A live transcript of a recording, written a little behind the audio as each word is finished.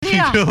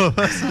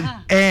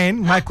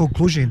And my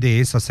conclusion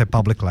is, I say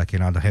public, like, I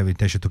don't have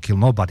intention to kill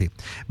nobody.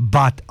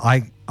 But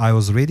I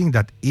was reading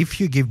that if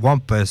you give one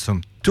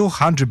person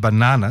 200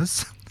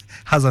 bananas,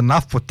 has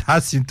enough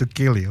potassium to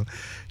kill you.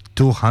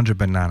 200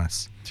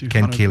 bananas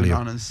can kill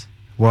bananas. You.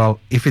 Well,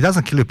 if it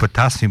doesn't kill you,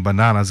 potassium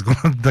bananas,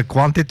 the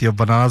quantity of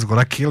bananas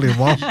gonna kill you.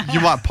 Well, you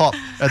might pop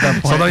at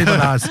that point. So don't eat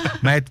bananas.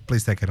 Mate,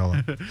 please take it all.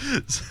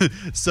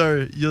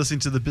 So you're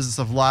listening to The Business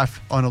of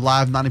Life on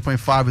Alive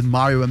 90.5 with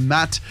Mario and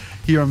Matt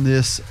here on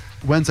this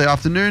Wednesday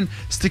afternoon.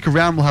 Stick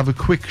around. We'll have a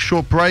quick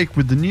short break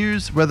with the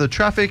news, weather,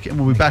 traffic, and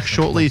we'll be back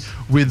shortly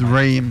with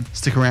Reem.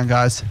 Stick around,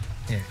 guys.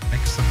 Yeah,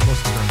 make some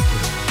close to them.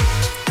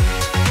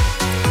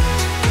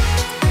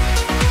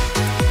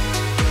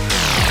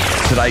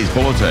 Today's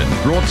bulletin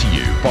brought to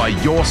you by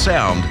Your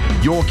Sound,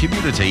 Your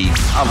Community,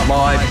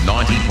 Alive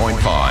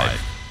 90.5.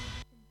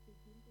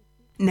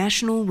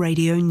 National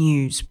Radio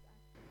News.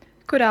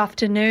 Good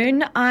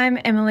afternoon, I'm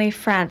Emily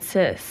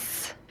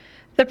Francis.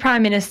 The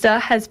Prime Minister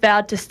has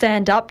vowed to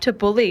stand up to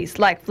bullies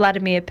like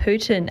Vladimir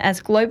Putin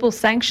as global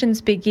sanctions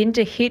begin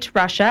to hit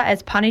Russia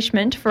as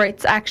punishment for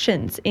its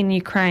actions in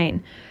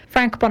Ukraine.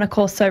 Frank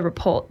Bonacorso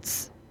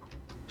reports.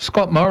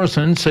 Scott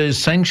Morrison says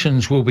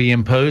sanctions will be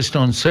imposed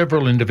on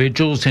several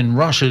individuals in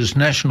Russia's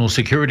National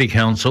Security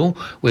Council,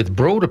 with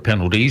broader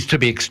penalties to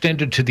be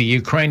extended to the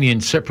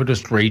Ukrainian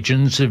separatist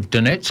regions of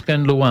Donetsk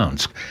and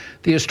Luhansk.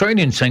 The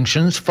Australian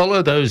sanctions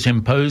follow those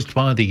imposed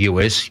by the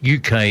US,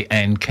 UK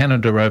and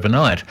Canada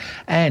overnight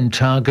and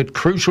target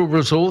crucial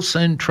resource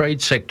and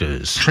trade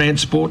sectors.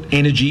 Transport,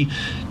 energy,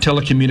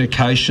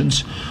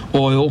 telecommunications,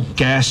 oil,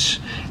 gas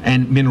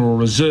and mineral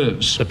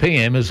reserves. The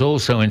PM has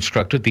also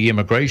instructed the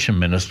Immigration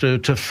Minister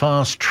to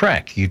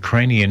fast-track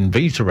Ukrainian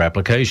visa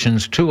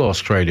applications to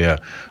Australia.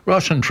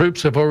 Russian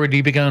troops have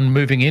already begun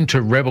moving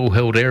into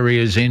rebel-held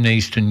areas in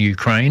eastern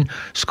Ukraine.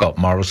 Scott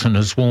Morrison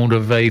has warned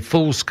of a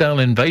full-scale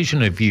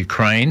invasion of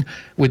Ukraine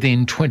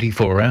within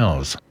 24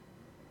 hours.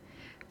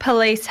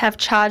 Police have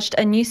charged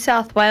a New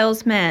South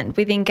Wales man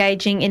with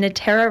engaging in a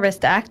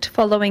terrorist act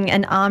following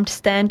an armed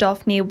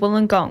standoff near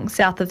Wollongong,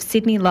 south of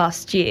Sydney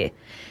last year.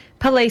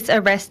 Police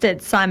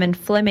arrested Simon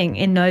Fleming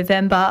in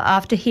November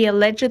after he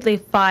allegedly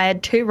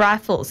fired 2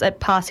 rifles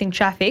at passing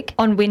traffic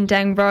on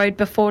Windang Road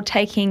before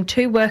taking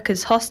 2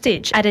 workers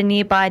hostage at a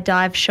nearby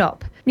dive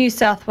shop. New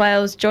South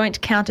Wales Joint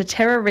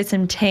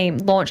Counter-Terrorism Team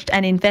launched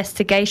an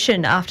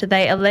investigation after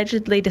they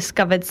allegedly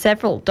discovered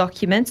several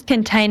documents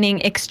containing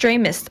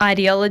extremist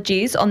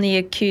ideologies on the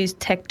accused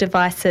tech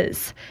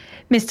devices.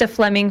 Mr.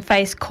 Fleming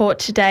faced court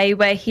today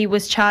where he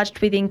was charged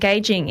with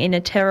engaging in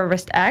a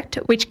terrorist act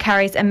which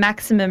carries a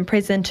maximum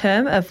prison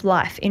term of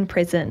life in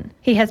prison.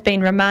 He has been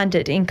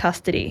remanded in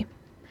custody.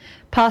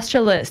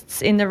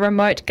 Pastoralists in the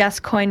remote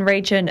Gascoyne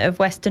region of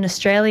Western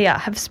Australia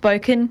have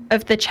spoken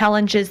of the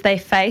challenges they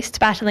faced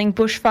battling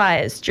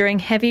bushfires during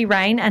heavy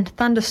rain and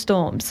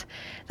thunderstorms.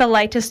 The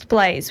latest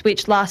blaze,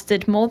 which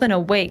lasted more than a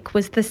week,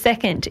 was the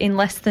second in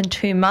less than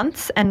 2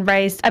 months and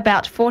razed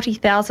about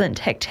 40,000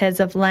 hectares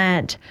of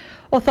land.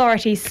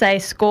 Authorities say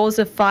scores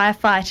of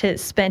firefighters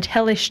spent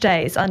hellish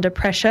days under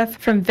pressure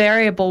from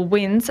variable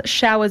winds,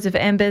 showers of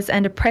embers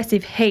and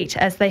oppressive heat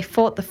as they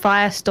fought the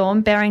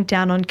firestorm bearing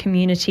down on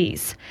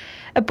communities.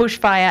 A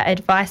bushfire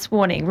advice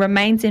warning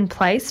remains in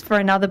place for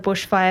another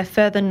bushfire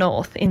further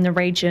north in the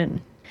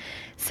region.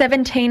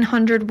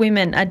 1,700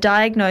 women are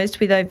diagnosed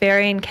with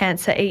ovarian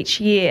cancer each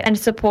year, and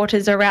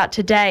supporters are out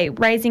today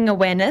raising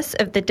awareness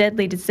of the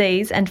deadly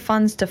disease and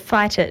funds to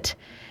fight it.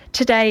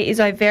 Today is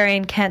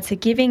Ovarian Cancer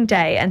Giving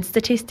Day, and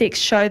statistics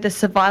show the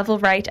survival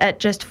rate at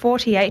just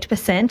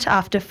 48%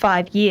 after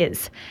 5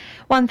 years.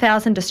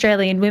 1,000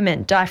 Australian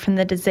women die from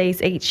the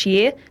disease each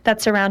year.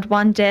 That's around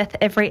 1 death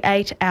every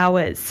 8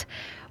 hours.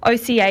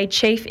 OCA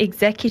Chief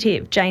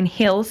Executive Jane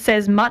Hill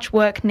says much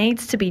work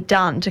needs to be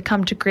done to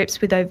come to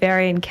grips with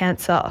ovarian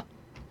cancer.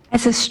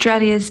 As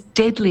Australia's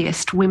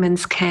deadliest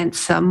women's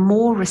cancer,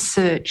 more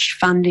research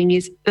funding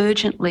is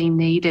urgently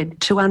needed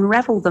to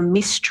unravel the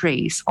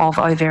mysteries of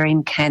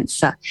ovarian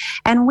cancer,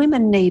 and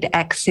women need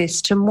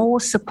access to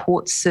more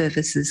support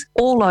services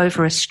all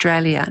over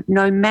Australia,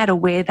 no matter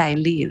where they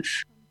live.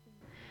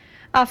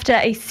 After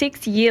a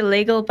 6-year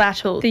legal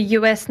battle, the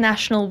US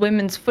national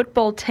women's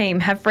football team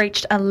have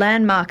reached a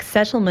landmark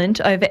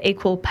settlement over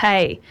equal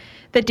pay.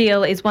 The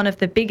deal is one of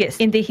the biggest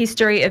in the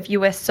history of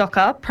US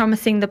soccer,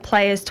 promising the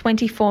players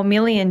 $24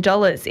 million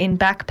in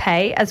back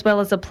pay, as well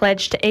as a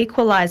pledge to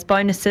equalise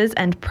bonuses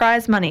and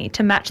prize money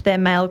to match their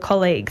male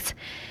colleagues.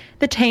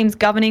 The team's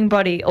governing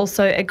body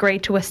also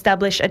agreed to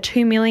establish a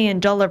 $2 million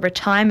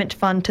retirement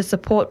fund to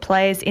support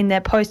players in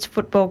their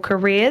post-football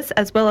careers,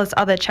 as well as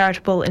other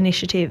charitable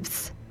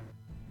initiatives.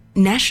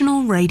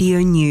 National Radio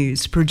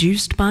News,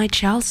 produced by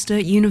Charles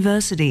Sturt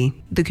University,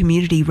 the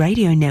Community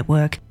Radio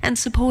Network, and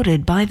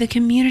supported by the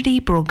Community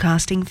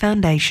Broadcasting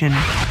Foundation.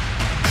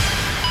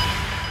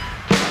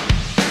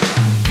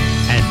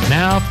 And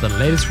now for the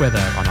latest weather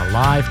on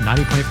Alive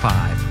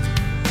 90.5.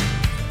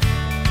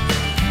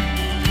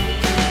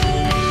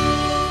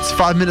 It's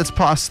 5 minutes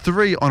past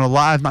 3 on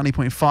Alive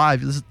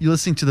 90.5. You're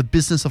listening to The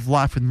Business of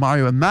Life with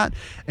Mario and Matt.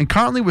 And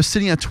currently we're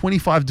sitting at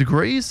 25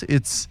 degrees.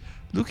 It's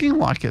looking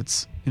like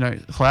it's,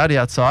 cloudy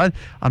outside.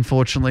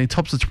 Unfortunately,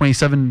 tops of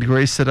 27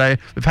 degrees today.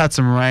 We've had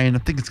some rain. I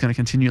think it's going to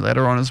continue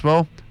later on as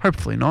well.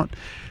 Hopefully not.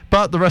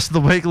 But the rest of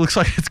the week looks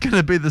like it's going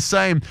to be the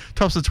same.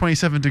 Tops of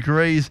 27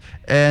 degrees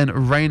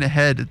and rain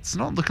ahead. It's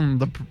not looking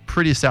the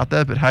prettiest out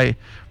there, but hey,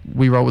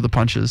 we roll with the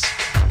punches.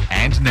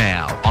 And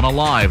now, on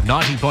Alive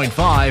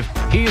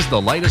 90.5, here's the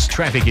latest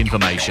traffic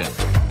information.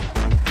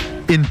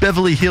 In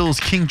Beverly Hills,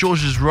 King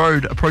George's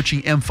Road,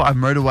 approaching M5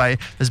 motorway,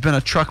 there's been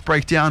a truck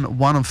breakdown.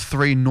 1 of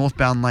 3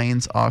 northbound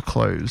lanes are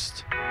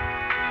closed.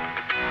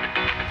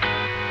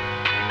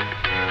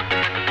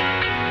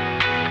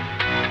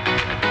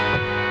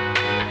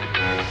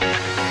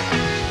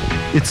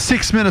 It's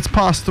 6 minutes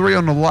past 3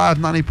 on Alive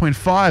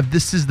 90.5.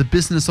 This is The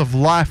Business of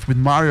Life with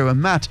Mario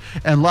and Matt.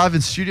 And live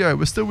in studio,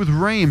 we're still with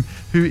Reem,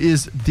 who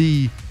is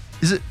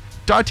is it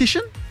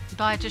dietitian?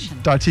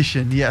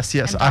 Dietitian, yes.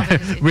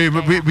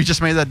 We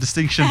just made that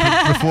distinction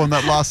before in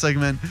that last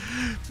segment.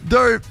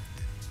 Though,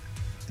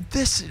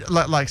 this,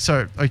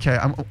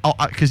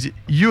 because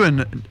you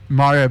and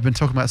Mario have been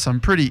talking about some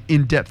pretty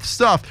in-depth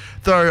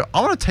stuff, though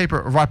I want to taper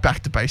it right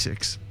back to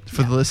basics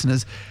for the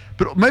listeners,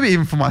 but maybe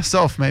even for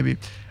myself, maybe.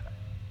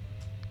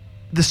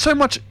 There's so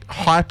much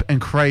hype and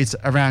craze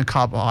around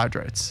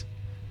carbohydrates.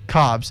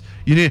 Carbs.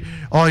 You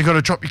got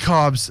to drop your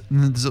carbs.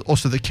 And there's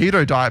also the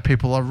keto diet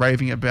people are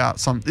raving about.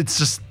 It's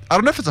just, I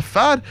don't know if it's a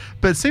fad,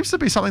 but it seems to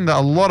be something that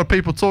a lot of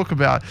people talk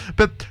about.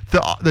 But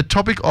the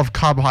topic of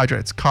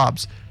carbohydrates,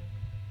 carbs,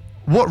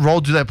 what role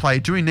do they play?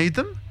 Do we need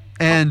them?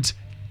 And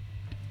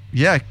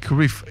could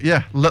we?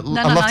 I'd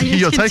love to hear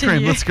your take,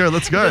 Reem. Let's go.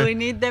 Do we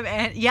need them?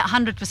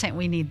 100%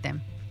 we need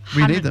them. 100%.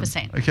 We need them.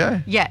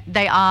 Okay. Yeah,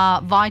 they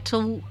are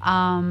vital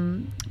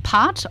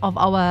part of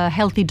our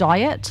healthy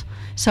diet.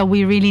 So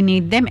we really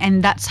need them,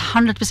 and that's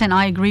 100%.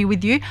 I agree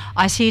with you.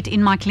 I see it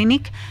in my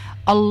clinic.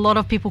 A lot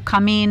of people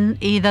come in,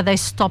 either they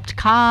stopped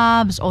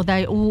carbs or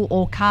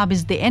carb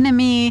is the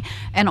enemy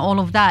and all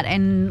of that.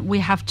 And we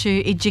have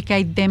to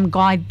educate them,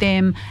 guide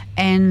them,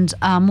 and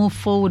move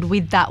forward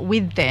with that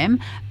with them.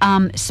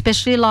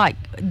 Especially like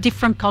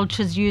different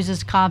cultures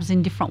uses carbs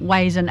in different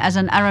ways. And as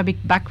an Arabic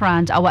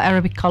background, our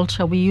Arabic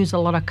culture, we use a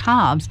lot of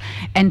carbs.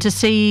 And to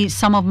see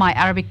some of my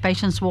Arabic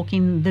patients walk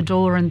in the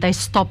door and they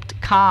stopped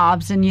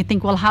carbs, and you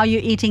think, well, how are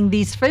you eating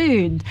these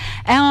food?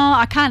 Oh,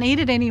 I can't eat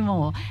it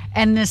anymore.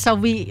 And so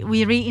we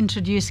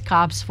reintroduce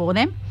carbs for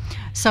them.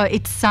 So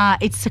it's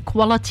the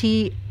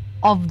quality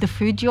of the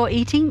food you're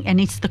eating,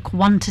 and it's the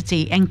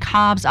quantity. And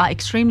carbs are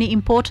extremely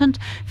important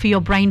for your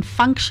brain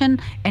function,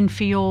 and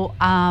for your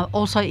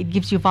also it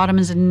gives you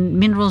vitamins and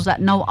minerals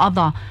that no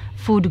other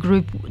food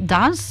group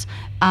does.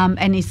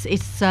 And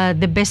it's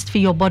the best for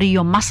your body.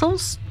 Your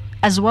muscles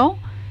as well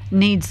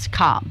needs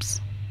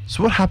carbs.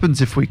 So what happens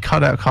if we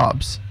cut out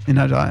carbs in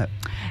our diet?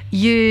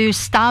 You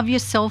starve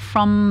yourself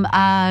from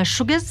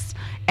sugars,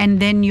 and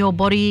then your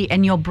body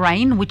and your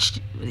brain, which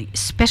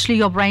especially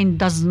your brain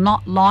does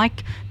not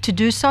like to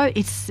do so.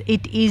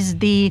 It is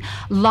the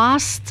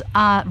last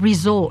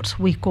resort,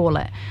 we call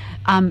it.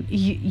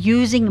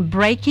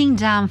 Breaking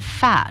down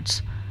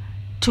fat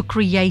to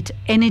create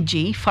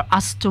energy for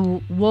us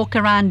to walk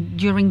around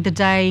during the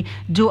day,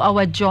 do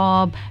our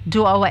job,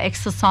 do our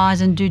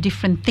exercise, and do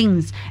different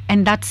things.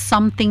 And that's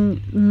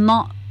something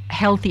not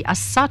healthy as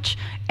such,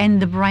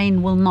 and the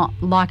brain will not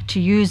like to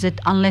use it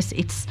unless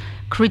it's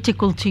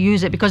critical to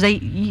use it, because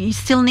it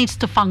still needs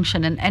to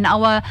function, and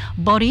our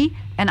body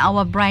and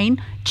our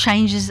brain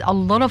changes a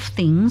lot of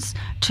things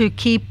to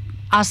keep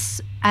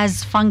us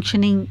as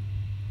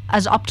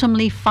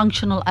optimally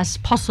functional as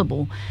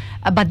possible,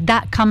 but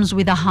that comes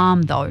with a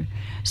harm though,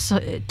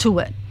 to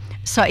it.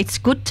 So it's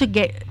good to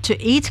get to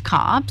eat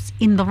carbs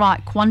in the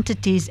right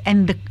quantities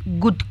and the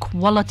good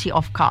quality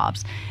of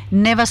carbs.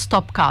 Never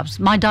stop carbs.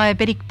 My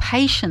diabetic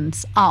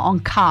patients are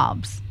on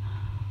carbs.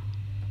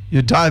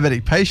 Your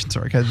diabetic patients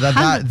are okay.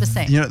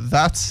 100%.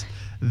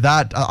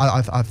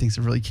 I think is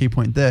a really key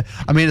point there.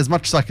 I mean, as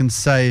much as I can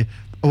say,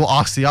 we'll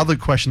ask the other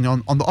question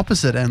on the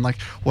opposite end, like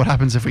what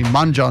happens if we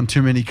munge on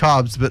too many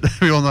carbs? But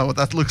we all know what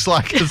that looks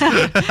like.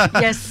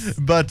 Yes.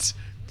 But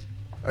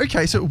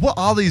okay, so what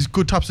are these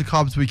good types of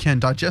carbs we can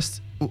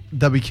digest,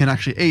 that we can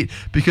actually eat?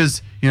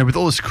 Because with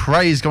all this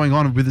craze going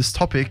on with this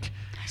topic,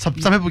 some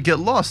people get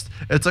lost.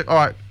 It's like, all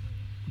right,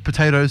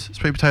 potatoes,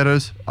 sweet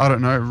potatoes, I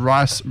don't know,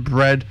 rice,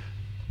 bread,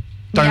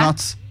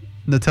 donuts,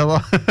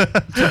 Nutella.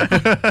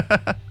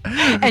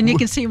 And you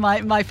can see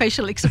my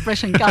facial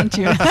expression, can't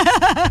you?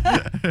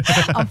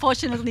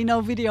 Unfortunately,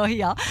 no video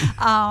here.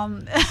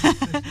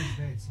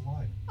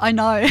 I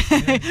know.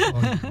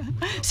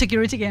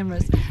 Security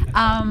cameras.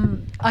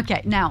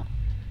 Okay, now,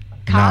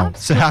 carbs.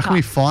 So how can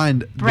we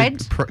find bread,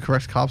 the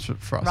correct carbs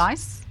for us?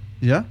 Rice,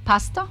 yeah,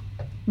 pasta,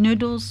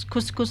 noodles,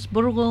 couscous,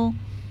 burghul,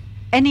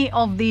 any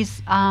of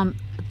these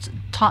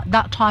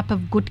that type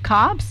of good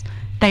carbs,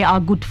 they are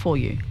good for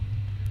you.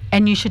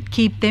 And you should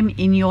keep them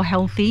in your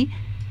healthy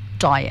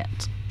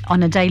diet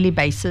on a daily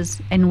basis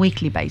and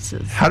weekly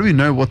basis. How do we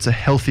know what's a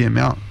healthy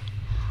amount?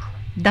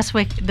 That's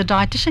where the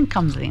dietitian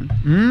comes in.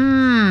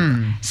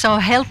 So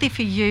healthy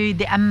for you,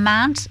 the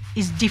amount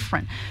is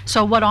different.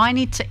 So what I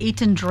need to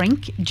eat and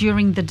drink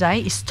during the day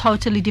is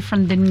totally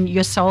different than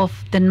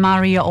yourself, than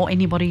Maria or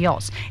anybody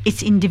else.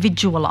 It's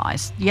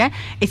individualized. Yeah,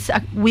 it's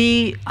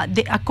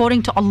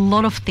according to a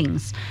lot of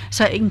things.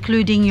 So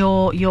including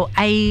your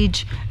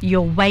age,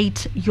 your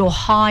weight, your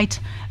height.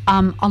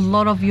 A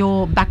lot of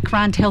your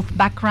background, health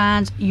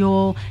background,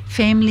 your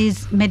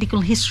family's medical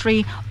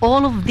history,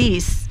 all of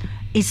this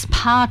is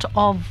part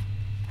of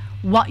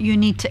what you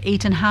need to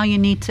eat and how you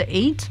need to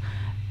eat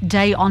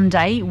day on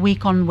day,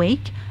 week on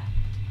week,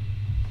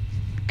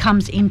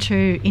 comes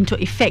into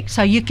effect.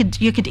 So you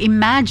could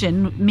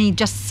imagine me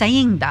just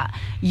saying that,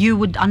 you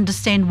would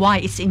understand why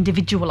it's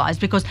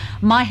individualized, because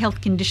my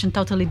health condition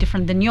totally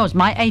different than yours.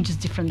 My age is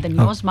different than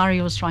yours.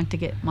 Mario was trying to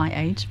get my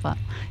age, but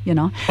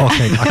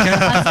Okay.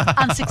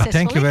 unsuccessfully.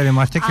 Thank you very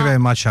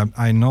much.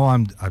 I know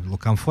I'm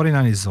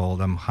 49 years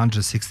old. I'm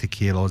 160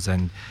 kilos,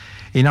 and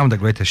I'm the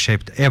greatest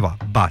shape ever.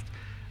 But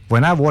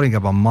when I'm worrying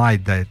about my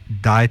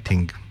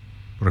dieting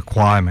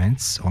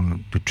requirements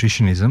on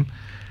nutritionism,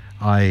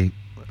 I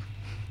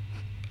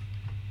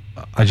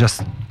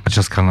just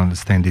can't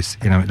understand this.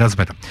 It doesn't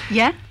matter.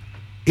 Yeah.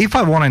 If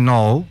I want to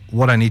know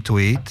what I need to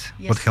eat,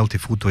 Yes. what healthy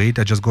food to eat,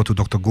 I just go to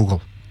Dr.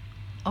 Google.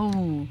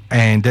 Oh.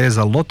 And there's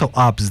a lot of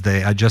apps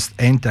there. I just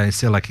enter and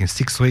say, like, in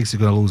 6 weeks, you're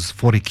going to lose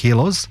 40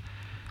 kilos.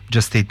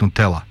 Just eat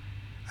Nutella.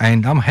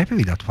 And I'm happy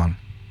with that one.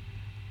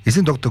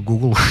 Isn't Dr.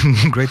 Google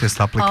greatest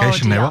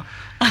application ever?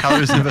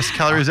 Calories in,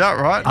 calories out,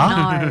 right?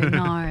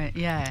 No,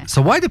 yeah.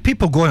 So why do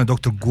people go on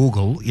Dr.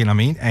 Google,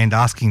 and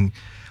asking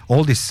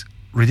all these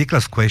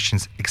ridiculous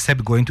questions,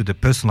 except going to the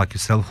person like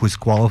yourself who is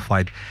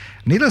qualified?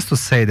 Needless to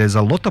say, there's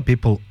a lot of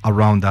people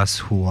around us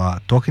who are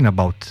talking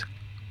about,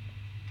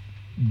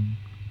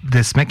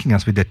 they're smacking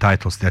us with the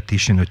titles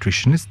dietitian,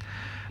 nutritionist,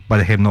 but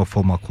they have no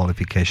formal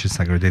qualifications,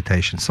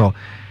 accreditation. So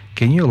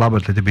can you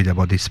elaborate a little bit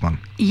about this one?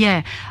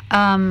 Yeah.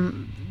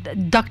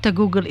 Dr.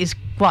 Google is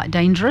quite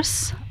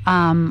dangerous.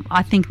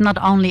 I think not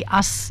only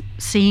us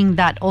seeing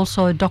that,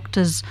 also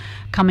doctors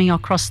coming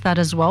across that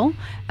as well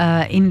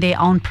in their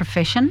own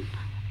profession.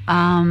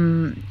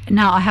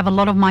 Now, I have a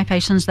lot of my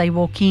patients, they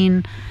walk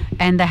in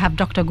and they have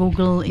Dr.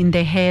 Google in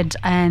their head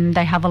and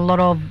they have a lot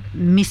of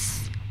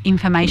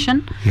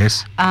misinformation.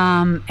 Yes.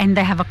 And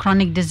they have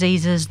chronic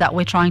diseases that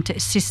we're trying to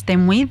assist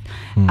them with.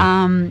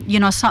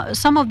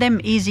 Some of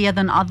them easier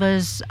than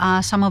others.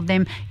 Some of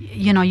them,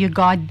 you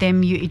guide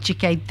them, you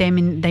educate them,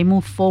 and they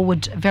move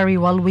forward very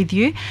well with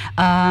you.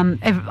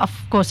 Of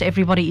course,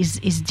 everybody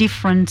is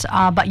different,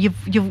 but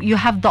you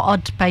have the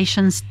odd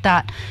patients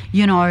that,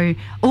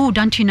 oh,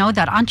 don't you know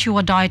that? Aren't you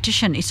a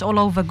dietitian? It's all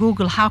over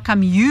Google. How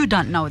come you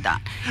don't know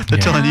that? They're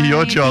telling you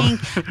your job.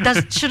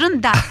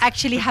 Shouldn't that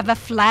actually have a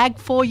flag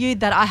for you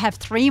that I have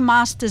 3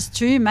 masters,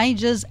 2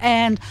 majors,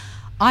 and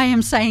I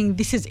am saying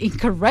this is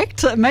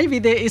incorrect? Maybe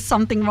there is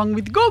something wrong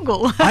with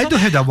Google. I do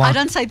have that one. I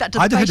don't say that to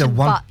the patient,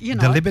 but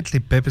deliberately,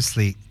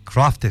 purposely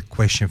crafted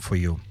question for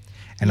you,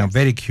 and Yes. I'm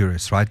very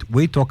curious. Right?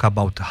 We talk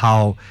about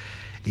how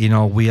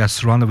we are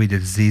surrounded with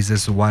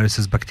diseases,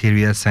 viruses,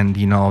 bacteria,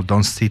 and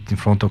don't sit in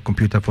front of a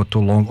computer for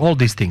too long. All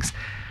these things.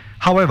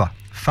 However,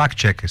 fact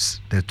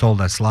checkers, they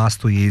told us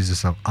last 2 years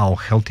is our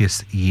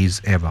healthiest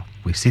years ever.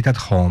 We sit at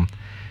home.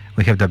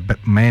 We have the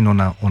man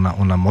on a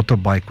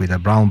motorbike with a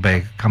brown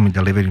bag coming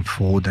delivering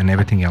food and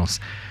everything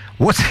else.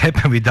 What's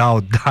happened with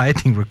our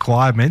dieting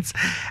requirements?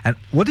 And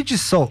what did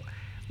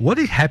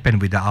happen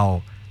with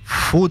our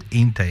food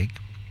intake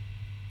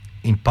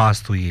in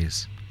past 2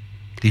 years?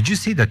 Did you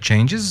see the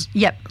changes?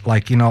 Yep.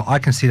 Like, I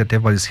can see that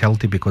everybody's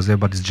healthy because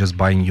everybody's just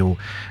buying you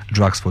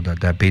drugs for the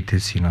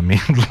diabetes,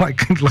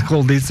 like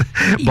all this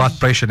blood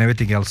pressure and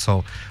everything else.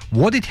 So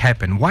what did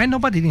happen? Why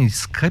nobody didn't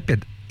skip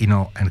it?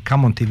 And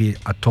come on TV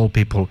and told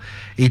people,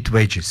 eat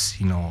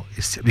veggies.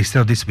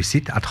 Instead of this, we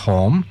sit at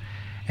home,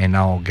 and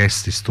our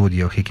guest in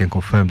studio, he can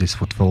confirm this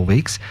for 12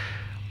 weeks.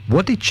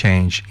 What did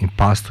change in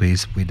past 2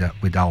 years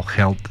with our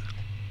health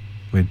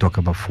when we talk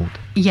about food?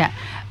 Yeah.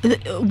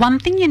 One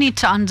thing you need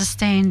to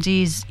understand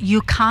is you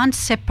can't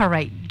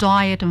separate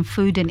diet and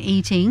food and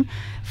eating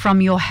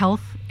from your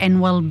health and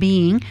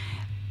well-being,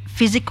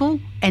 physical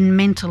and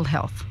mental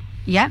health.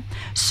 Yeah.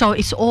 So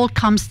it all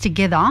comes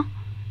together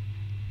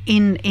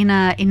in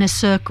a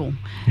circle.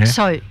 Yeah.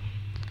 So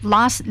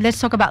let's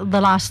talk about the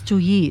last 2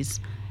 years.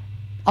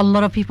 A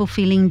lot of people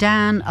feeling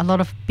down, a lot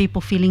of people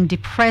feeling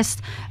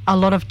depressed, a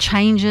lot of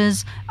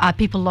changes.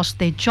 People lost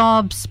their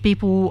jobs.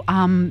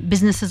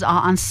 Businesses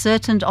are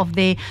uncertain of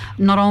their,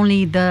 not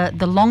only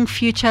the long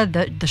future,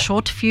 the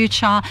short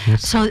future.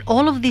 Yes. So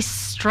all of this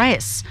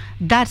stress,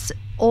 that's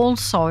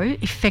also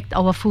affect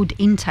our food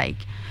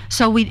intake.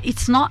 So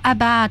it's not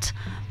about.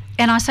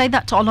 And I say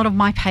that to a lot of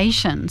my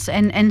patients,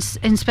 and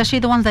especially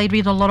the ones they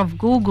read a lot of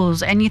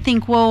Googles, and you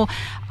think, well,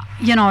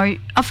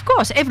 of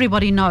course,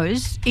 everybody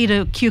knows eat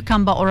a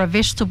cucumber or a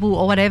vegetable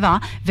or whatever.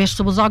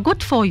 Vegetables are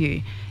good for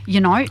you,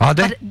 Are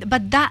they?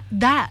 But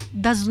that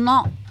does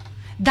not,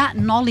 that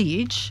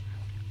knowledge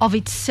of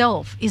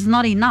itself is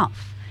not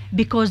enough,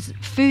 because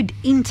food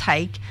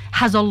intake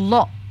has a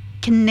lot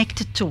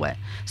connected to it.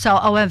 So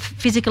our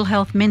physical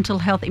health, mental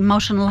health,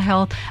 emotional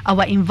health,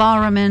 our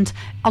environment,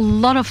 a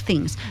lot of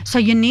things. So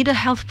you need a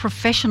health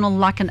professional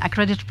like an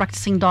accredited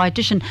practicing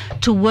dietitian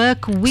to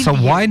work with you. So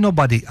why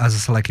nobody,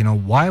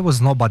 why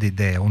was nobody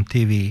there on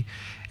TV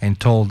and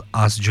told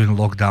us during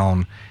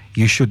lockdown,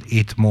 you should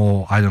eat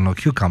more,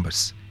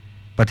 cucumbers?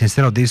 But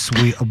instead of this,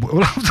 we...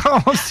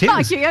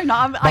 I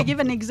give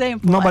an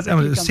example. No, but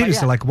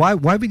seriously, why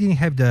we didn't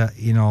have the,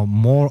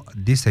 more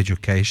this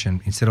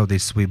education? Instead of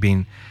this, we've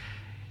been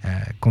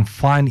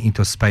confined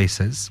into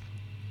spaces,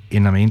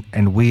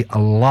 and we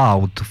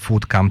allowed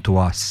food come to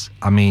us.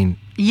 Coming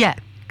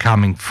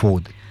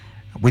food.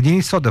 We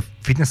didn't saw the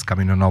fitness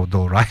coming on our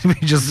door, right? We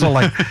just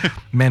saw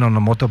men on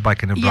a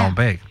motorbike and a brown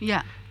bag.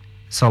 Yeah.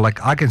 So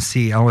I can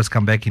see, I always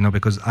come back,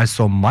 because I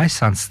saw my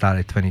son start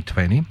at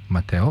 2020,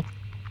 Mateo.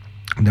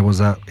 There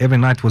was every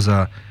night was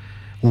a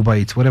Uber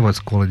Eats, whatever it's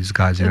called, these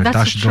guys,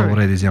 That's true.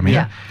 Already,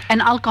 yeah.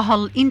 And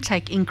alcohol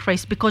intake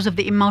increased because of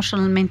the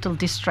emotional and mental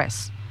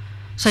distress.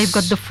 So you've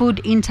got the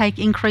food intake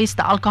increase,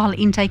 the alcohol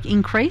intake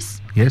increase.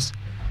 Yes.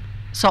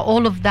 So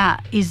all of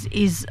that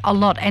is a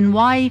lot. And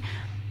why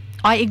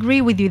I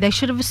agree with you, they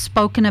should have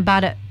spoken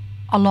about it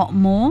a lot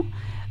more,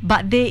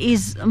 but there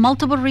is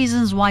multiple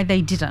reasons why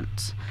they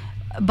didn't.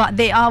 But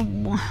there are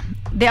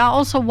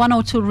also one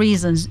or two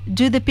reasons.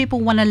 Do the people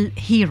want to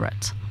hear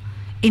it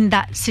in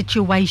that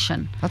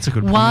situation? That's a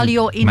good point. While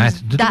you're in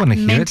Matt, that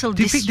mental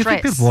distress. Do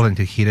people want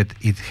to hear it?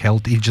 Eat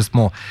healthy, eat just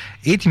more.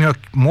 Eat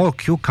more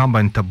cucumber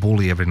and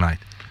tabbouleh every night.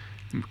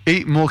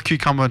 Eat more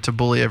cucumber and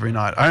tabbouleh every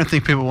night. I don't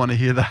think people want to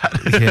hear that.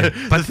 Yeah.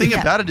 But the thing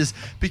about it is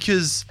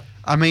because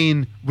I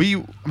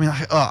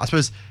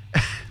suppose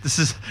this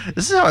is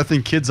how I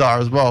think kids are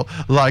as well.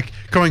 Like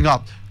growing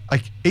up,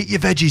 eat your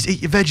veggies,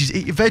 eat your veggies,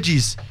 eat your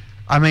veggies.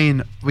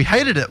 We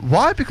hated it.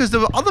 Why? Because there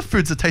were other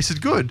foods that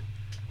tasted good.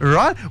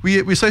 Right?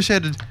 We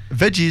associated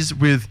veggies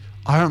with,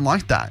 I don't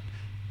like that.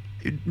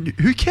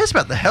 Who cares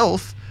about the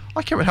health?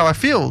 I care about how I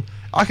feel.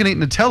 I can eat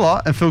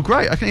Nutella and feel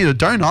great. I can eat a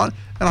donut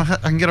and I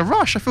can get a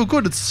rush. I feel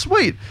good. It's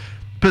sweet.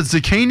 But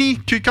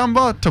zucchini,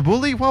 cucumber,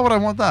 tabbouleh, why would I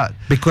want that?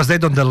 Because they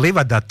don't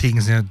deliver that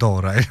things in the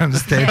door, right? I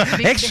understand.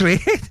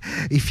 Actually,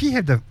 if you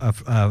have the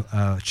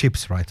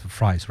chips, right,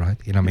 fries, right,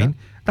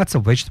 that's a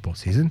vegetable,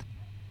 isn't it?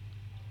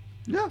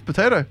 Yeah,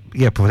 potato.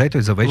 Yeah, potato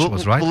is a vegetable,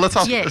 right? Well, let's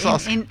ask.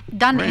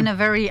 Done in a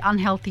very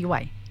unhealthy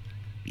way.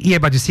 Yeah,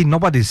 but you see,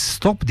 nobody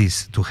stopped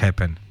this to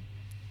happen.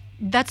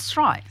 That's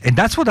right. And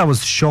that's what I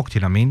was shocked,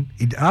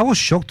 I was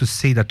shocked to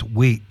see that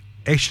we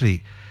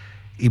actually,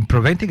 in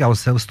preventing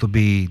ourselves to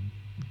be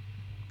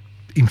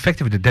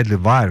infected with the deadly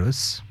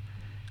virus,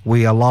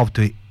 we allowed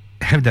to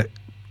have the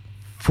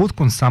food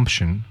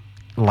consumption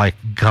like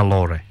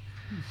galore.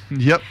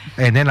 Yep.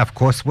 And then, of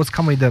course, what's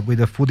coming with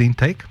the food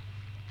intake?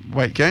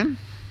 Weight gain?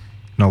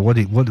 No, what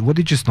did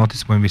you just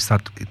notice when we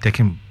start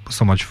taking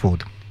so much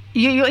food?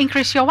 You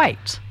increase your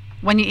weight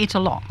when you eat a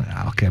lot.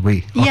 Okay.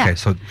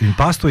 So in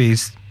past 2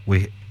 years,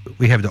 we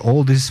have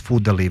all this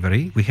food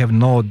delivery. We have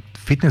no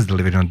fitness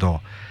delivery on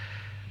door,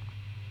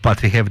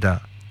 but we have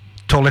the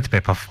toilet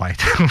paper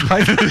fight.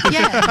 Right?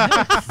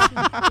 Yeah,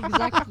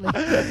 exactly.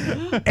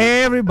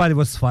 Everybody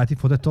was fighting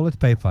for the toilet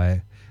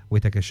paper. We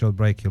take a short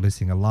break. You're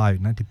listening live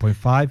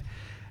 90.5.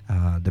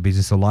 The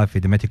Business of Life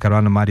with Matthew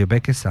Caruana, Mario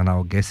Beckes, and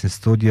our guest in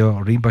studio,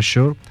 Reem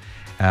Bashour,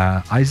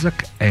 Isaac,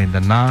 and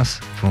Nass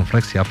from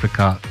Flexi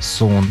Africa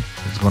soon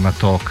is going to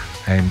talk.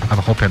 And I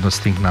hope I don't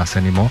stink Nass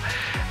anymore.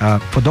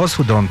 For those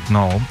who don't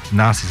know,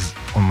 Nass is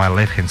on my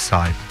left-hand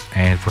side,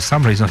 and for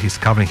some reason he's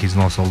covering his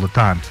nose all the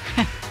time.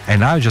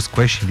 And I just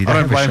questioned, I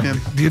don't blame him.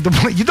 You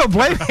don't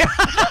blame him?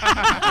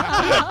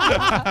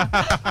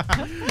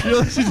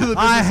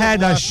 I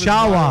had a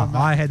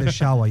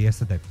shower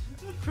yesterday.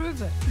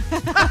 Prove it.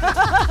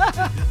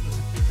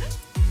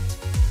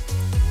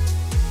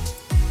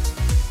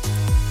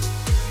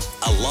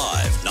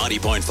 Alive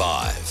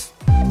 90.5.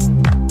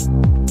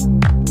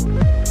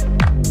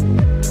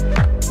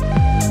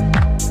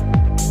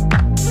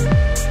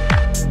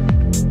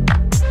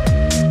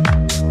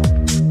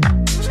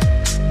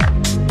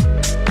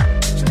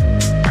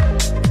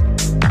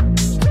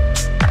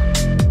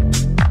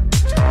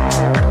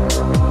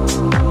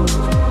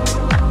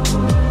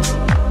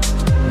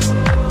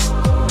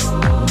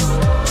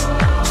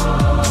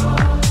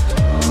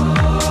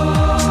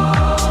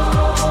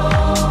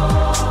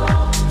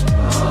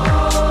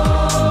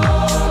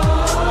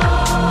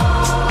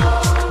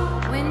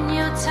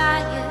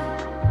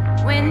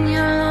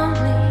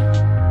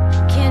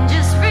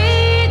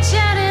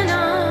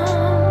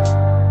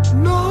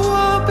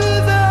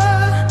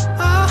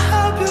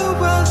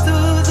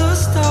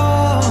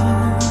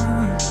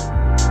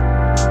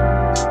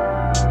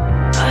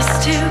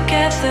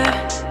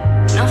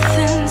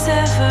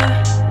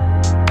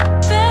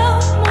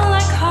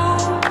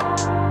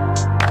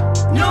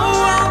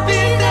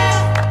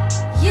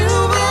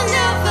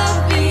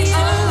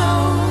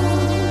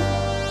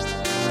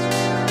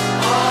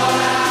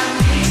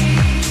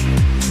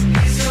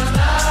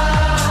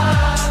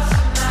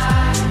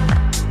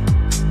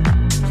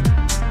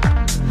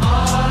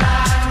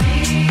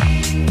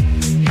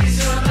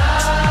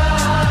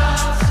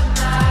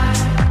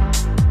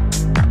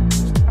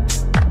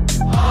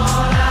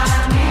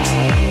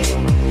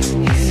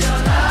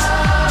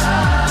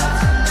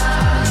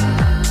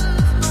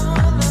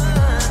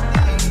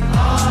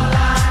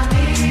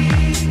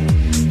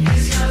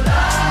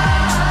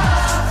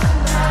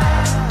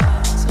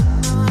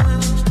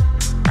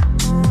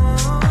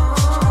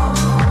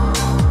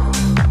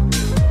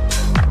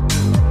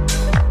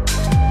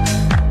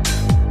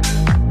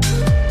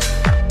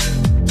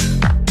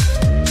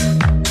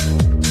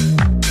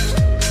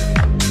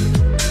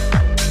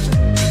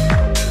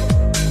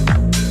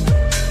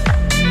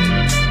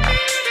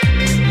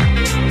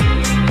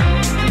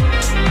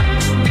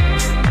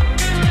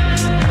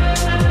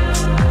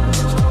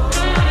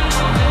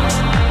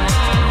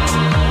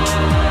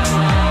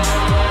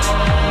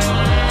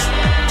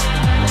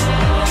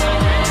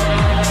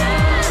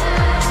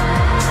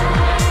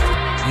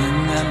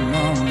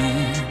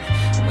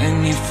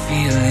 when you're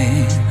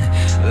feeling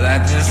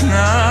like there's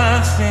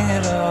nothing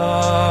at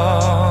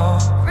all.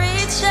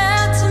 Reach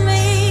out to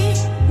me,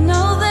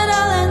 know that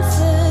I'll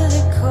answer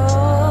the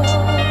call.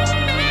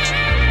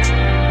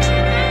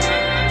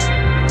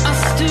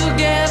 Us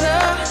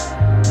together,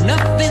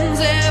 nothing's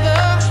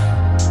ever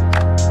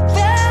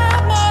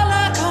felt more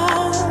like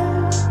home.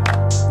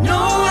 No,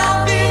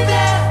 I'll be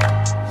there.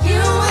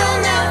 You will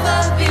never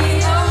be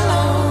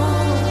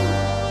alone.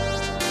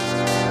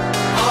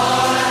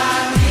 All I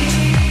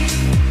need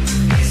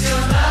is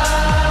your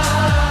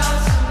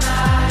love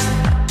tonight.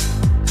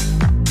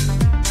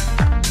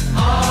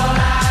 All I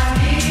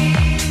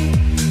need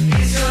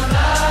is your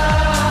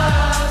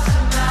love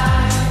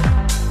tonight.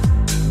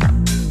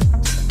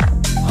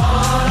 All I need is your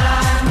love tonight. All I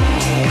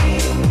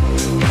need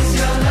is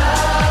your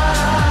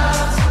love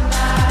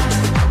tonight.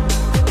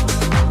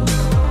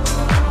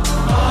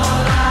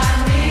 All I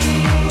need is your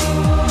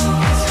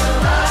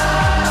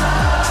love tonight. All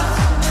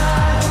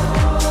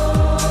I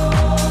need is your love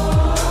tonight.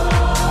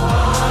 All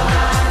I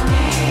need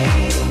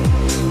is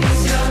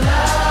your love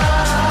tonight.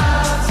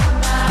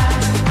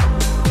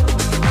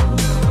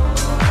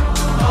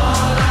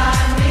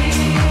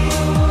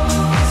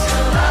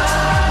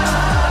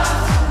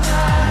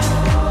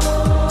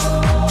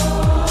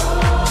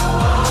 All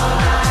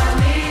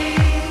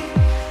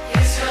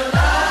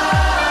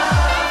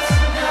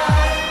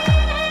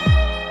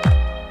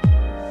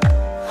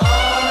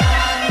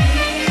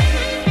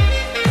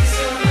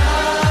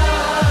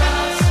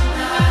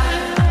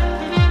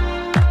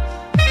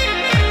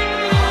I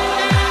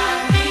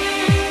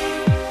need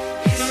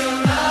is your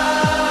love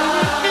tonight.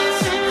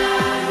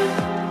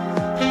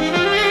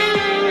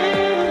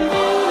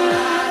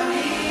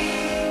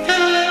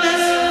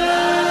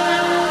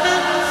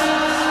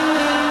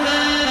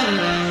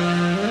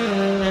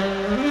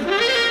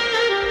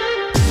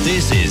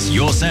 This is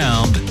Your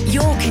Sound,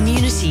 Your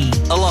community.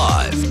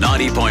 Alive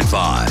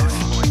 90.5.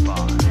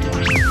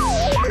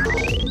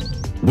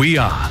 We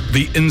are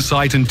the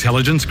Insight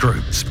Intelligence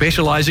Group,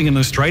 specialising in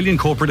Australian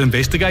corporate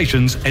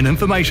investigations and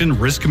information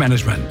risk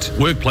management,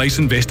 workplace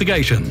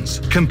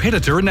investigations,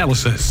 competitor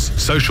analysis,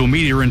 social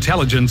media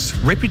intelligence,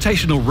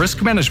 reputational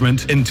risk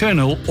management,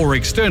 internal or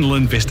external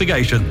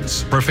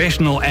investigations.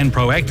 Professional and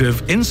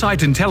proactive,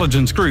 Insight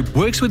Intelligence Group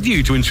works with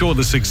you to ensure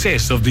the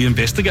success of the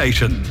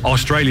investigation.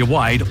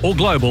 Australia-wide or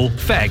global,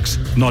 facts,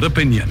 not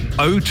opinion.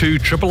 02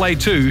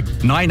 882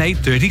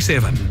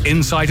 9837.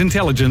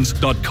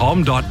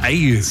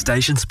 insightintelligence.com.au.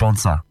 Station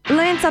sponsor.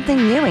 Learn something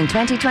new in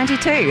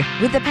 2022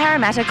 with the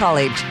Parramatta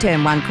College.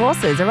 Term 1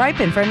 courses are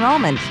open for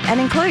enrolment and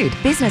include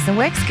business and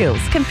work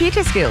skills,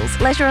 computer skills,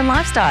 leisure and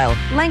lifestyle,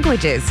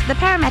 languages. The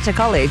Parramatta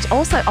College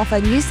also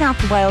offer New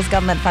South Wales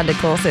government-funded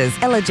courses.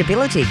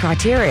 Eligibility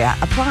criteria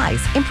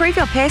applies. Improve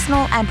your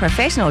personal and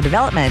professional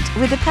development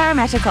with the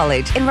Parramatta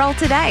College. Enrol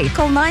today.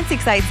 Call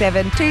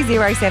 9687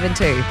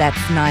 2072. That's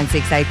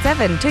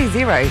 9687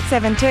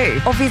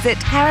 2072. Or visit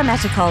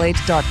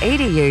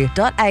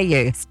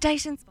parramattacollege.edu.au.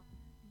 Station.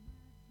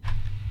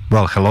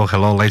 Well, hello,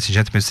 ladies and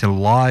gentlemen. Still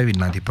live in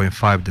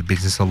 90.5, the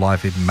Business of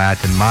Life with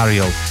Matt and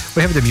Mario.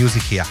 We have the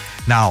music here.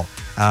 Now,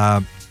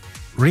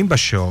 Reem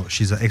Bashour,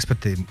 she's an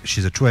expert.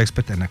 She's a true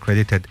expert and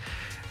accredited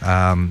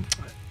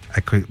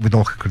with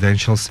all her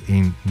credentials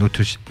in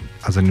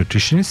as a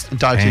nutritionist and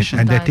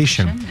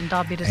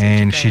dietitian.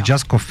 And she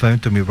just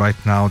confirmed to me right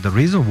now the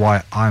reason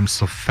why I'm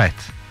so fat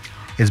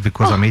is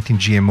because I'm eating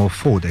GMO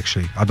food.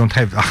 Actually, I don't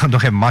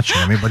have much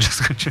in me, but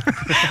just.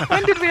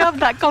 When did we have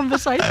that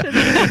conversation?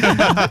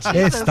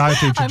 It's started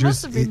to introduce. I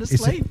must have been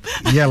asleep.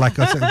 Yeah, like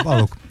I said, well,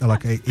 look,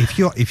 like if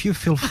you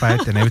feel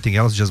fat and everything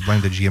else, just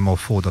blame the GMO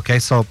food. Okay,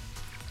 so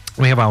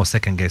we have our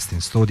second guest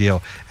in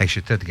studio.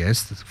 Actually, third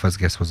guest. The first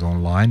guest was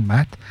online,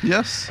 Matt.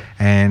 Yes.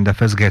 And the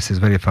first guest is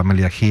very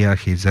familiar here.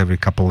 He's every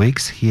couple of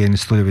weeks here in the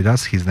studio with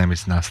us. His name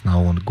is Nass,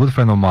 Aoun, good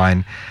friend of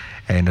mine,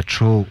 and a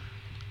true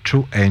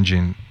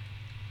engine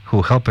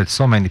who helped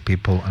so many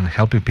people and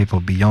helping people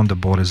beyond the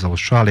borders of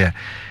Australia.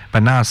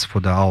 But Nass, for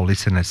our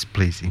listeners,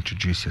 please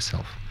introduce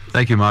yourself.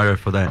 Thank you, Mario,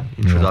 for that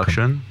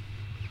introduction.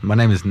 My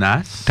name is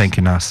Nass. Thank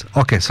you, Nass.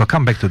 Okay, so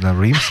come back to the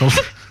Reem. So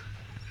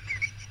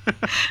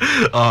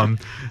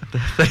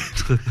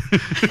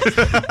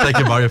thank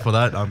you, Mario, for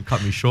that.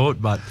 Cut me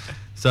short. But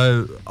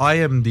so I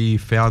am the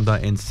founder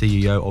and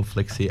CEO of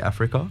Flexi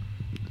Africa.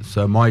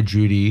 So my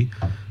duty,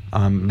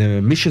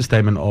 the mission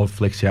statement of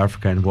Flexi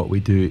Africa and what we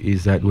do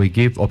is that we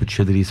give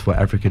opportunities for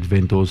African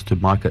vendors to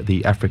market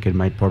the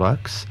African-made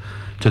products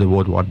to the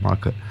worldwide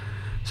market.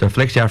 So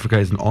Flexi Africa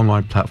is an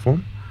online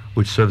platform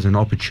which serves an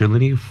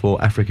opportunity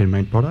for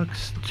African-made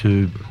products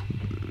to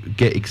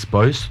get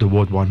exposed to the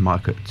worldwide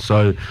market.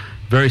 So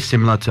very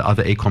similar to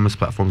other e-commerce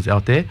platforms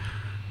out there.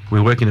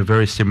 We work in a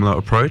very similar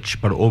approach,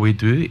 but all we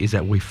do is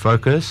that we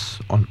focus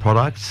on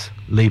products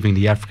leaving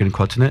the African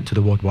continent to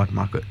the worldwide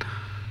market.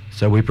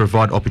 So we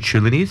provide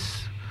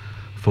opportunities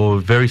for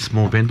very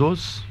small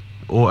vendors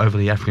all over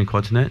the African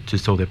continent to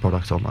sell their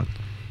products online.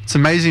 It's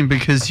amazing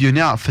because you're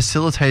now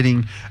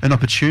facilitating an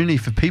opportunity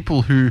for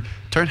people who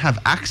don't have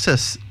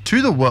access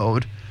to the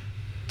world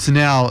to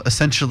now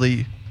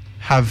essentially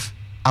have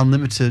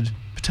unlimited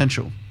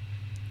potential.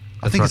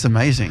 I think it's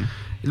amazing.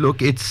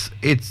 Look, it's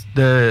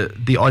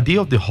the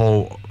idea of the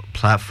whole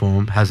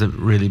platform hasn't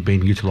really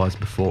been utilized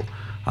before.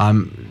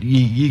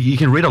 You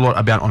can read a lot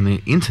about on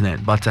the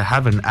internet, but to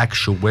have an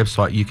actual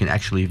website you can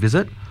actually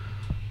visit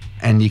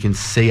and you can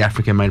see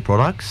African-made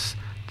products,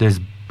 there's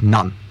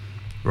none,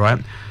 right?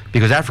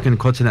 Because African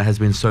continent has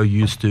been so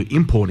used to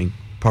importing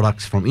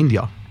products from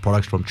India,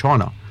 products from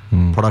China,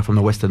 product from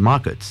the Western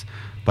markets.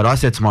 But I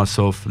said to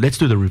myself, let's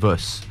do the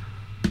reverse.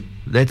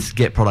 Let's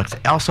get products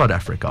outside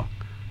Africa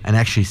and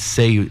actually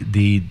see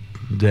the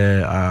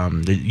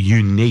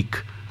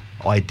unique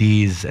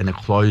ideas and the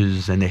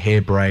clothes and the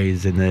hair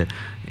braids and the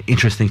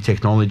interesting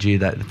technology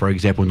that, for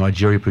example,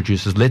 Nigeria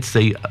produces. Let's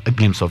see a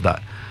glimpse of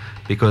that,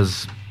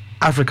 because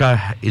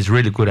Africa is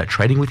really good at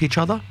trading with each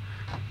other,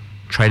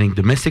 trading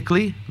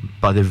domestically,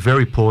 but they're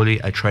very poorly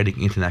at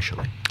trading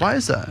internationally. Why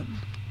is that?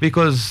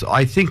 Because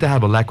I think they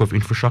have a lack of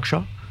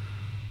infrastructure.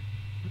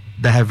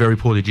 They have very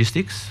poor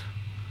logistics,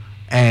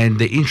 and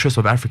the interest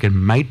of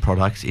African-made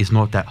products is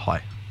not that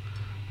high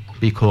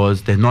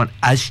because they're not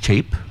as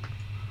cheap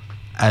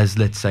as,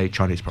 let's say,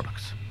 Chinese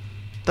products.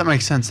 That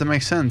makes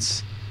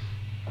sense.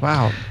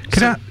 Wow.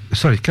 Can I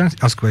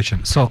ask a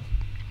question? So,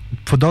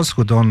 for those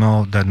who don't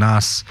know, the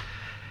Nass,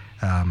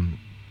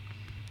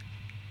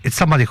 it's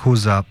somebody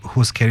who's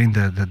carrying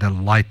the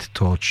light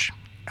torch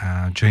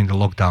during the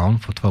lockdown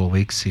for 12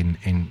 weeks in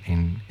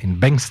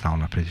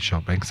Bankstown, I'm pretty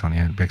sure,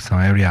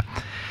 Bankstown area.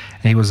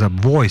 And he was a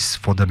voice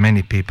for the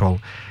many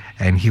people,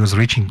 and he was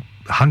reaching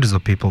hundreds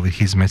of people with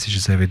his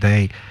messages every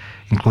day,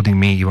 including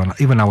me.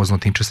 Even I was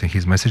not interested in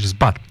his messages,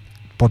 but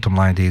bottom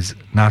line is,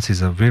 Nass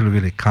is a really,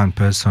 really kind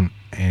person,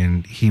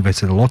 and he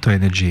invested a lot of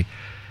energy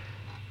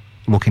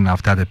looking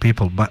after other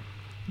people. But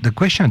the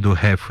question I do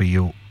have for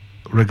you,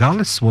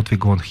 regardless what we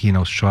go on here in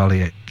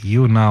Australia,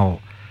 you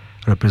now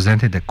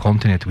represented a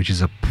continent which is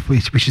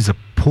the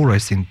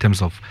poorest in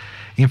terms of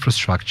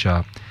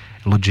infrastructure,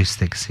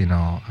 logistics.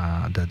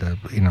 The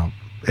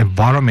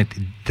environment.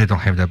 They don't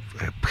have the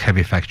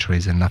heavy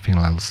factories and nothing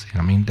else.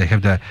 They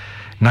have the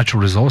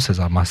natural resources,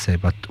 I must say.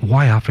 But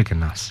why Africa,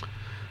 Nass?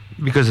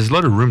 Because there's a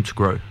lot of room to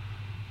grow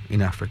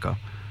in Africa.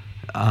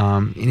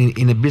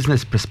 In a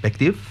business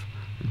perspective,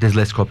 there's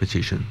less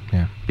competition.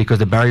 Yeah. Because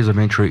the barriers of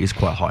entry is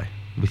quite high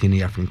within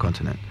the African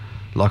continent.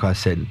 Like I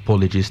said, poor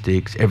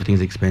logistics,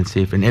 everything's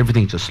expensive, and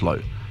everything's just slow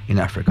in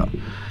Africa.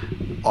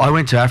 I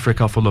went to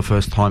Africa for the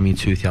first time in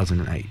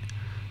 2008.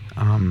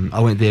 I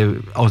went there,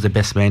 I was the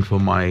best man for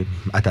my,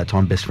 at that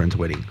time, best friend's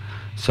wedding.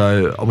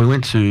 So we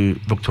went to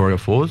Victoria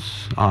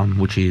Falls,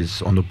 which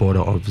is on the border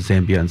of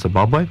Zambia and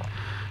Zimbabwe,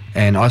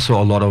 and I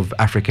saw a lot of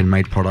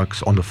African-made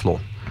products on the floor.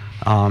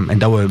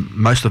 And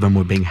most of them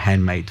were being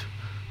handmade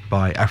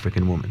by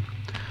African women.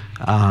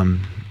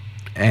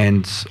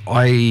 And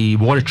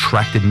what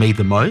attracted me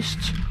the most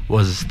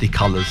was the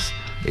colours.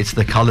 It's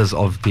the colours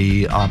of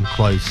the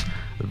clothes.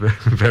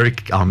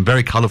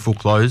 Very colourful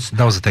clothes.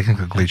 That was a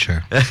technical glitch.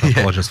 So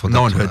apologies for that.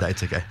 No one heard that.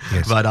 It's okay.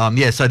 Yes. But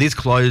so these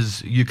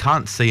clothes you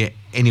can't see it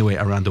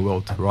anywhere around the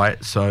world,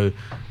 right? So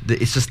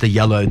it's just the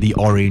yellow, the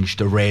orange,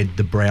 the red,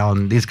 the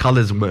brown. These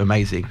colours were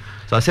amazing.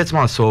 So I said to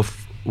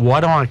myself,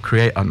 why don't I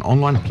create an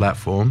online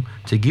platform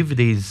to give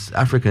these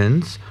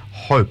Africans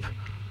hope?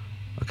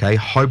 Okay,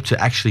 hope to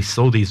actually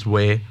sell these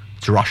wear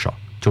to Russia,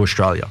 to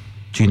Australia,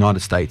 to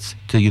United States,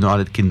 to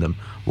United Kingdom.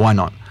 Why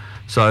not?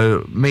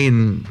 So me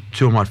and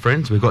two of my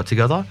friends, we got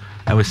together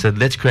and we said,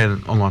 let's create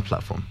an online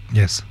platform.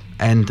 Yes.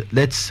 And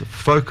let's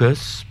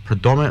focus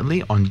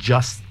predominantly on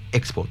just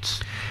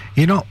exports.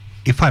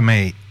 If I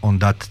may, on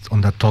that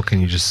talk,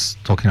 and you're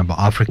just talking about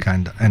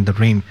Africa and the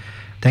Reem,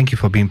 thank you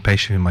for being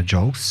patient with my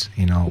jokes.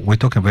 We're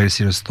talking a very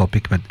serious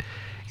topic, but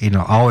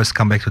I always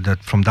come back to that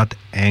from that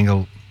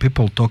angle.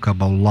 People talk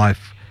about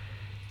life,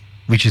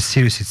 which is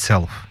serious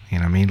itself.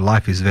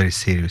 Life is very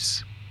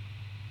serious.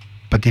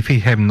 But if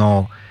you have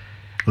no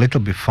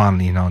little bit fun,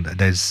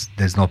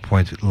 there's no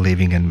point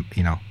living and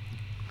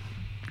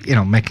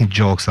making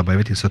jokes about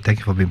everything. So thank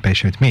you for being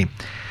patient with me.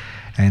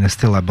 And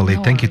still, I believe.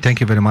 No thank worries.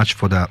 you very much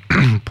for the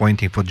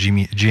pointing for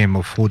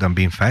GMO food and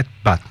being fat.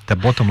 But the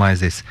bottom line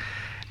is this: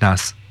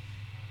 Nass,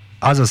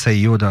 as I say,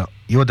 you're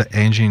the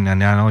engine,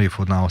 and I know you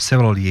for now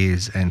several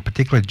years, and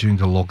particularly during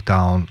the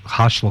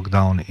harsh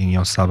lockdown in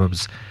your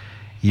suburbs,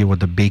 you were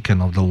the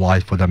beacon of the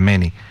light for the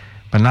many.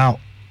 But now,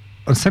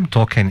 on same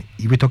token,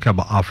 we're talking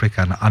about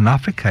Africa, and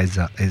Africa is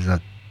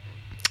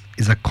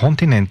a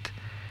continent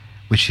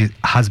which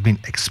has been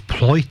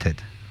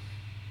exploited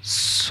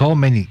so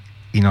many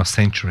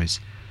centuries.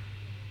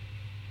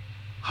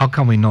 How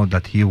can we know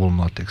that you will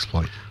not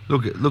exploit?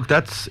 Look,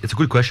 it's a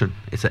good question.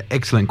 It's an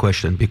excellent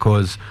question,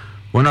 because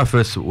when I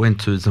first went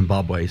to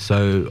Zimbabwe,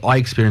 so I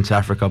experienced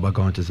Africa by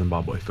going to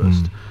Zimbabwe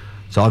first.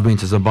 So I've been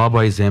to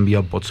Zimbabwe,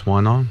 Zambia,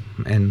 Botswana,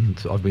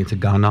 and I've been to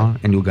Ghana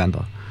and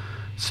Uganda.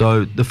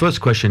 So the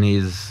first question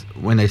is,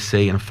 when they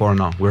see a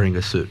foreigner wearing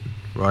a suit,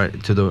 right,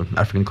 to the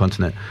African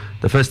continent,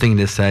 the first thing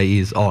they say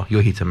is, "Oh,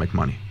 you're here to make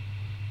money.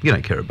 You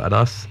don't care about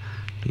us.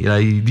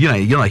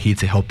 You're not here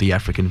to help the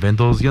African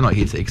vendors. You're not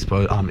here to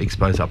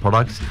expose our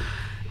products."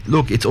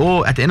 look, it's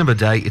all, at the end of the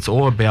day, it's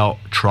all about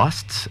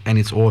trust, and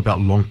it's all about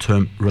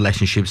long-term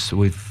relationships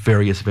with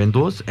various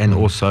vendors and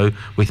also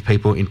with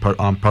people in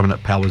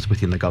prominent powers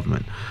within the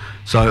government.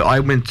 So I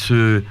went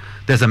to,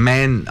 there's a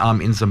man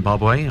in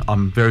Zimbabwe,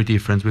 I'm very dear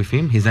friends with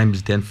him. His name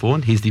is Dan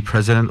Fawn. He's the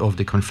president of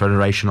the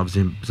Confederation of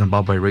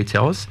Zimbabwe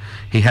Retailers.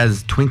 He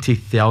has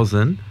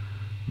 20,000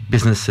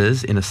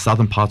 businesses in the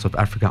southern parts of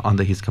Africa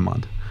under his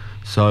command.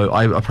 So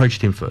I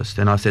approached him first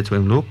and I said to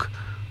him, look,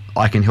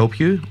 I can help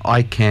you.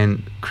 I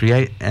can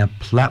create a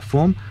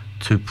platform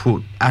to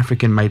put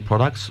African-made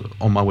products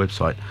on my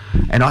website.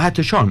 And I had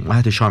to show him. I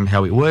had to show him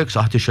how it works.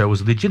 I had to show it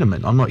was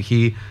legitimate. I'm not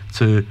here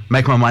to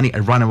make my money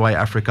and run away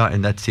Africa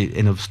and that's it,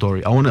 end of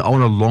story. I want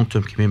a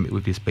long-term commitment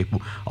with these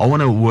people. I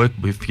want to work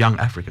with young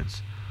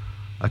Africans.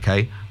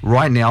 Okay,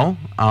 right now,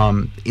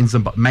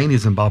 mainly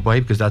Zimbabwe,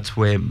 because that's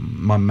where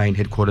my main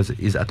headquarters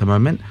is at the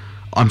moment,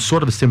 I'm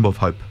sort of a symbol of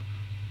hope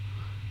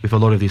with a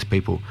lot of these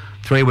people.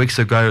 3 weeks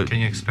ago... Can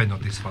you expand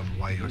on this one,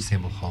 why you're a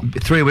symbol of hope?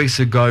 3 weeks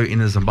ago in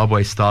the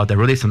Zimbabwe Star, they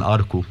released an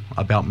article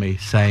about me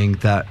saying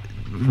that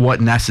what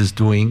Nass is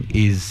doing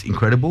is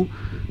incredible.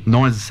 No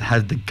one's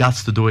had the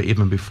guts to do it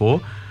even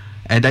before.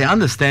 And they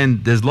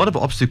understand there's a lot of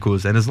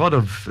obstacles and there's a lot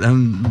of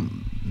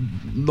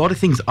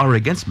things are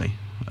against me,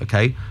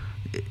 okay?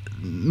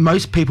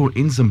 Most people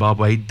in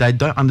Zimbabwe, they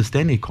don't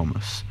understand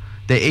e-commerce.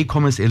 They're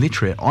e-commerce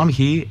illiterate. I'm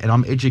here and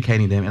I'm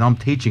educating them and I'm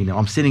teaching them.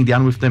 I'm sitting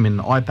down with them in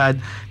an iPad,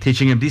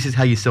 teaching them this is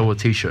how you sell a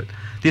t-shirt.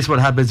 This is what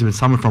happens when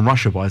someone from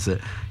Russia buys it.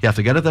 You have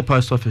to go to the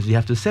post office, you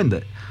have to send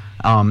it.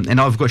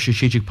 And I've got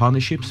strategic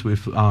partnerships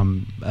with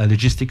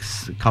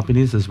logistics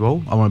companies as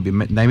well. I won't be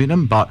naming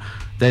them, but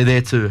they're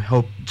there to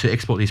help to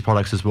export these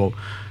products as well.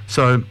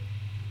 So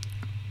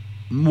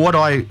what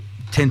I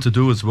tend to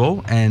do as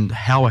well and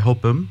how I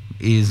help them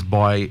is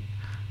by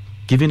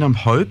giving them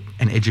hope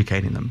and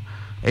educating them.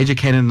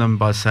 Educating them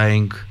by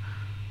saying,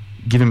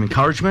 give them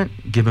encouragement,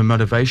 give them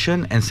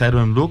motivation, and say to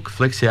them, look,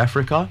 Flexi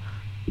Africa,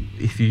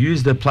 if you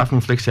use the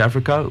platform Flexi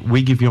Africa,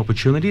 we give you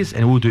opportunities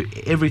and we'll do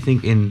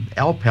everything in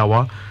our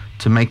power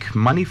to make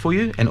money for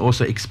you and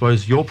also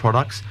expose your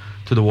products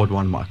to the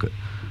worldwide market.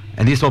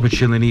 And this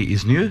opportunity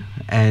is new,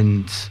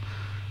 and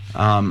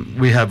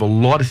we have a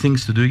lot of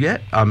things to do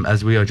yet,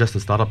 as we are just a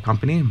startup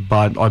company,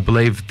 but I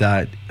believe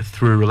that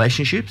through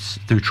relationships,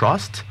 through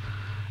trust,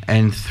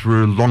 and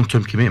through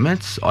long-term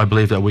commitments, I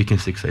believe that we can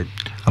succeed.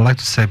 I'd like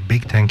to say a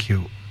big thank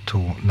you to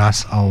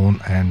Nass, Aoun,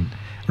 and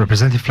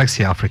Representative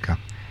Flexi Africa,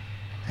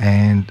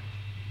 and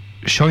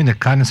showing the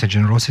kindness and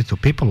generosity to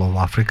people of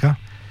Africa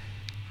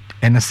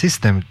and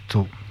assist them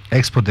to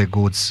export their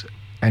goods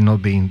and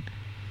not being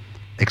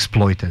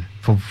exploited.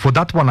 For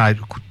that one, I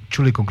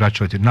truly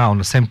congratulate you. Now, on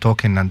the same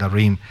token, and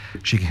Reem,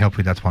 she can help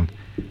with that one.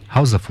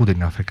 How's the food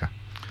in Africa?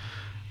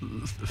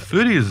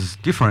 Food is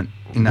different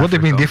in Africa. What do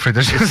you mean different?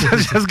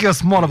 Just give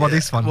us more about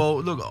this one.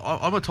 Well, look,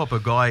 I'm a type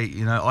of guy,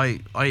 you know,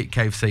 I eat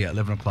KFC at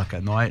 11 o'clock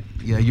at night.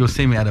 You know, you'll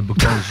see me at a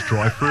McDonald's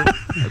drive-thru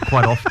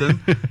quite often.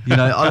 You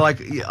know,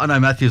 I know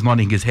Matthew's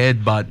nodding his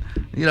head, but,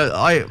 you know,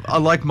 I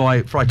like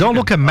my fried Don't chicken.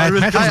 look at Matt.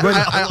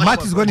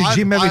 Matt is going to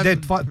gym every day,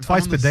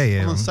 twice per day.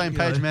 I'm on the same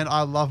page, man.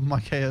 I love my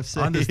KFC.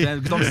 I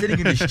understand, because I'm sitting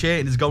in this chair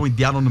and it's going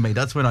down onto me.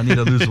 That's when I need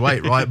to lose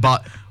weight, right?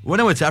 But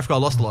when I went to Africa, I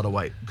lost a lot of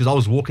weight because I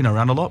was walking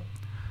around a lot.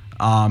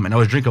 And I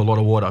was drinking a lot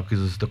of water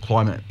because the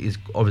climate is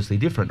obviously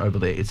different over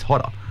there. It's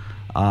hotter.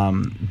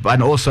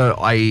 But also,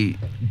 I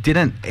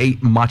didn't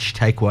eat much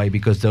takeaway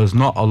because there was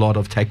not a lot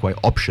of takeaway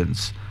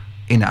options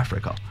in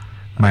Africa.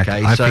 Matt,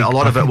 Okay, so a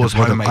lot of it was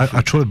homemade food.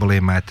 I truly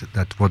believe, Matt,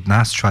 that what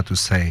Nass tried to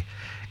say,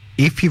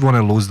 if you want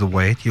to lose the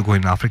weight, you go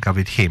in Africa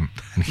with him.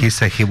 And he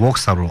said he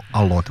walks a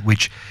lot,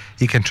 which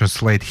he can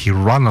translate, he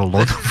run a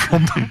lot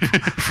from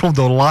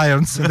the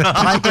lions and the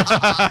tigers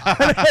and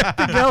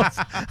everything else.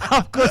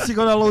 Of course, you're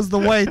going to lose the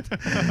weight.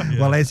 Yeah.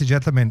 Well, ladies and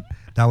gentlemen,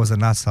 that was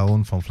Nass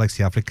Aoun from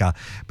Flexi Africa.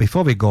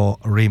 Before we go,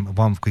 Reem,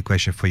 one quick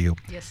question for you.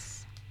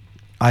 Yes.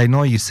 I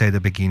know you said at the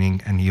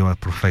beginning, and you are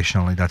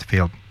professional in that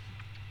field,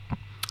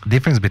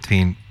 difference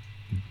between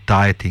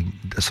the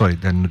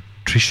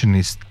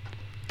nutritionist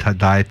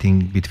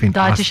dieting between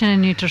dietitian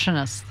and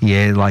nutritionist.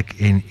 Yeah, like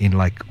in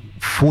like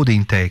food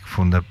intake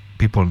from the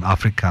people in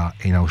Africa,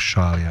 in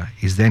Australia,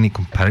 is there any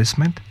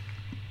comparison?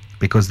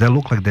 Because they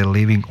look like they're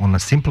living on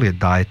simply a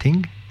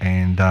dieting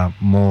and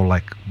more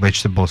like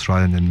vegetables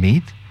rather than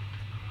meat.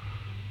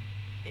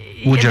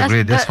 Would you agree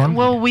with this one?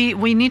 Well,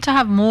 we need to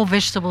have more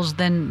vegetables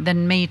than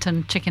meat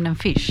and chicken and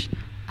fish,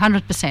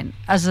 100%.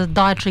 As a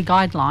dietary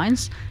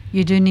guidelines,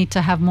 you do need to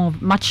have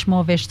much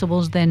more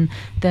vegetables than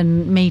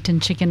meat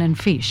and chicken and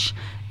fish.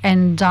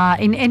 And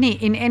in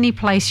any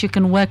place, you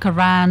can work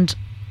around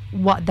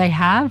what they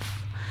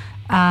have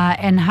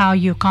and how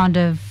you kind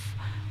of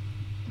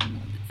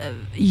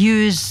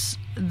use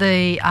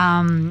the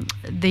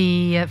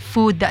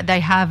food that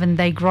they have and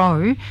they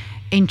grow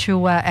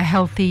into a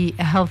healthy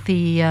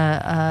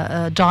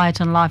diet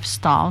and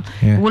lifestyle.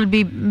 Yeah. It will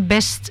be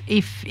best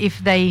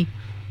if they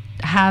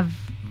have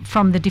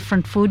from the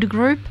different food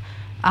group.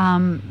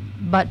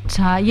 But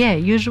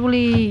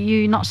usually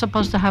you're not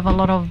supposed to have a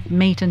lot of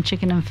meat and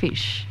chicken and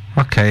fish.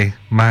 Okay,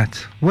 Matt,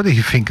 what do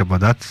you think about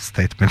that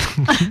statement?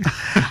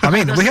 I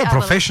mean, we have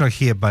professional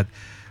here, but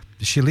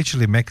she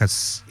literally make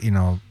us,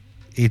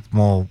 eat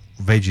more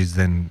veggies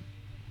than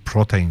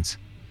proteins.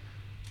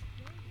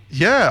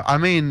 Yeah, I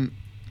mean,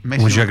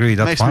 would you agree?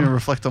 That's makes me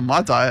reflect on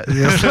my diet. Do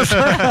you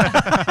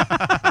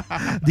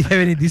have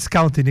any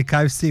discount in the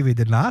KFC with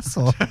the Nass?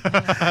 Or?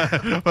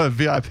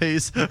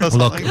 VIPs.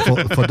 Look,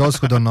 for those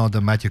who don't know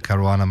the Matthew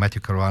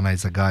Caruana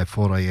is a guy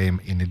 4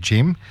 a.m. in the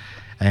gym,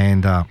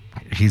 and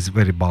he's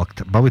very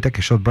bulked. But we take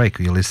a short break.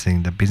 You're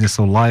listening to Business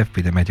of Life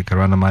with the Matthew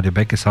Caruana. Mario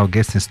Beck is our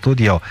guest in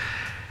studio.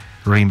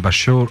 Reem,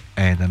 Bashour,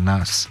 and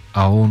Nass,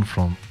 Aoun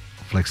from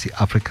Flexi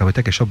Africa. We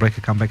take a short break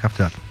and come back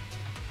after that.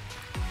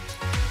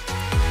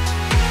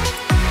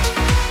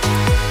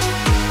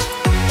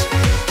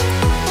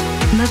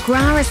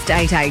 McGrath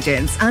Estate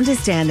Agents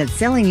understand that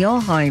selling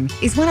your home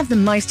is one of the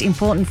most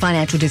important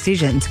financial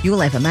decisions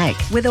you'll ever make.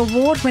 With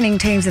award-winning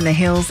teams in the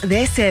hills,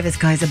 their service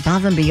goes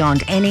above and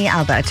beyond any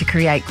other to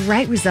create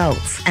great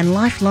results and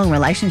lifelong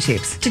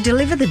relationships. To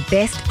deliver the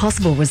best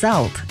possible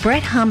result,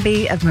 Brett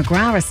Humby of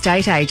McGrath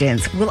Estate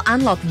Agents will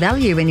unlock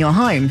value in your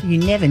home you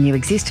never knew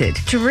existed.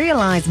 To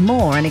realise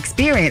more and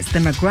experience the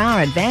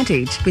McGrath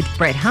advantage with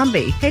Brett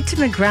Humby, head to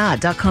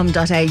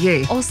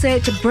mcgrath.com.au or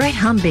search Brett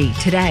Humby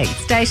today.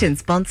 Station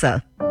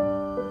sponsor.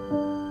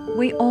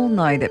 We all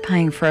know that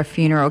paying for a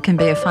funeral can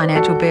be a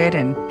financial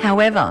burden.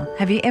 However,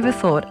 have you ever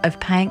thought of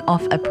paying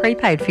off a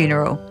prepaid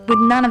funeral? With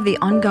none of the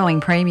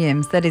ongoing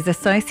premiums that is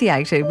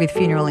associated with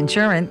funeral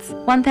insurance,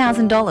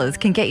 $1,000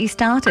 can get you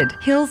started.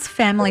 Hills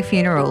Family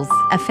Funerals,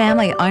 a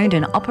family-owned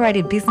and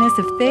operated business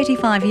of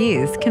 35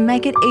 years, can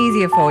make it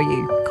easier for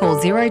you.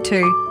 Call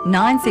 02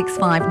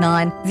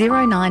 9659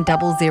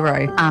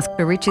 0900. Ask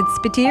for Richard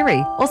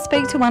Spiteri or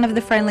speak to one of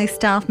the friendly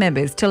staff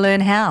members to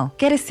learn how.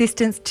 Get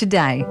assistance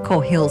today.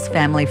 Call Hills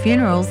Family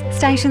Funerals,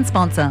 station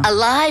sponsor.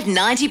 Alive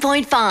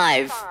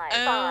 90.5.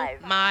 Oh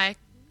my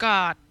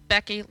God,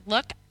 Becky,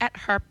 look at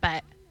her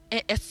butt.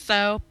 It is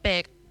so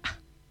big.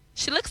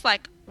 She looks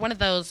like one of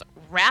those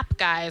rap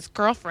guys'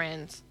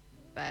 girlfriends.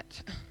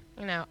 But,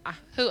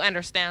 who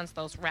understands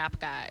those rap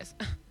guys?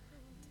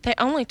 They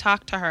only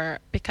talk to her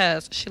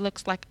because she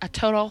looks like a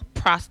total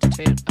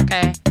prostitute,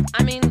 okay?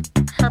 I mean,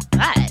 her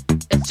butt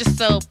is just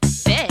so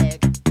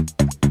big.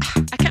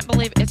 I can't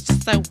believe it's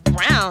just so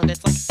round.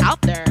 It's like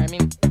out there. I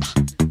mean,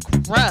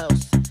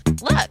 gross.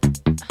 Look.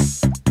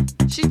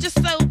 She's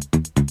just so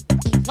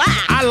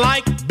black. I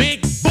like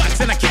big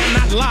butts and I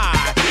cannot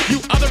lie. You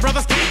other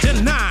brothers can't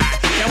deny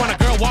that when a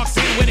girl walks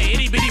in with an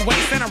itty bitty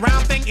waist and a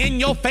round thing in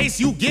your face,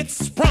 you get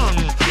sprung.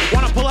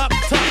 Wanna pull up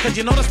tough cause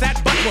you notice that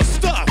butt was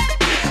stuffed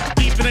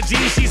deep in the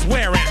jeans she's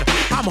wearing.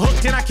 I'm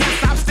hooked and I can't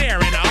stop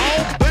staring.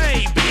 Oh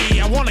baby,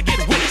 I wanna get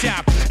with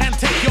ya and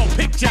take your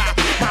picture.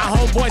 My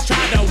homeboys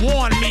tried to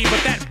warn me,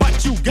 but that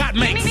butt you got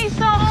makes me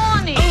so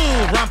horny.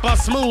 Ooh, rumpa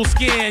smooth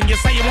skin. You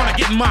say you wanna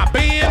get in my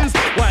bins?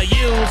 Well,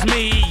 use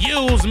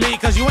me,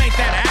 cause you ain't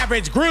that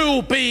average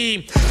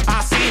groupie.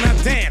 I seen her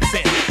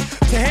dancing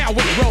to hell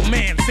with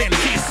romancing.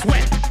 She's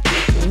sweat,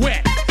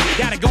 wet,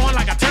 got it going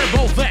like a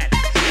turbo vet.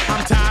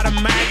 I'm tired of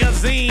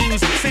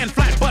magazines saying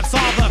flat butts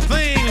all the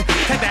thing.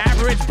 Take the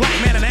average black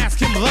man and ask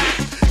him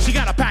that. She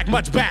gotta pack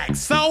much back.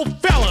 So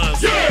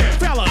fellas,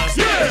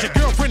 has your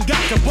girlfriend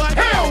got your butt?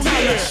 Hell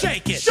tell her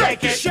shake it,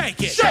 shake it,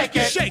 shake it, shake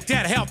it, shake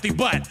that healthy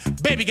butt.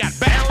 Baby got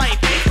back. LA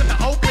face with the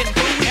open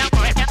booty.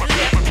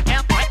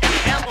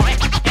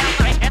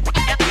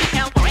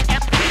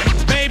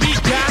 Baby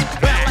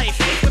got back. LA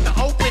face with the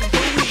open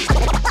booty.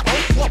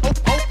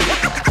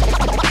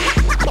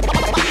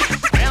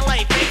 LA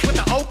face with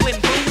the open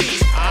booty.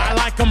 I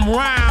like them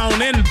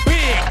round and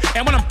big,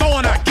 and when I'm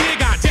throwing a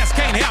gig, I just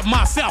can't help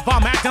myself.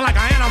 I'm acting like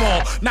an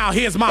animal. Now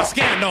here's my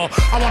scandal.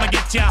 I wanna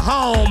get you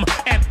home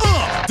and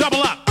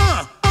double up.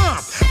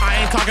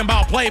 I ain't talking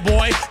about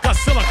Playboy, cause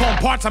silicone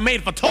parts are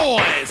made for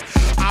toys.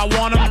 I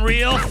want them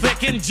real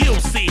thick and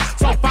juicy,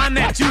 so find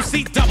that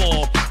juicy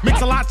double.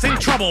 Mix-a-lot's in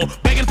trouble,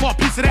 begging for a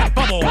piece of that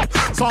bubble.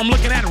 So I'm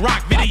looking at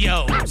rock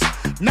videos.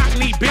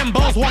 Knock-knee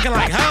bimbos walking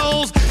like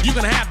hoes. You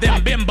can have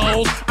them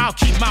bimbos, I'll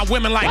keep my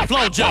women like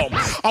Flojo.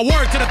 A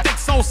word to the thick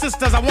soul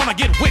sisters, I wanna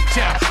get with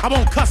ya. I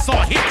won't cuss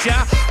or hit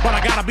ya, but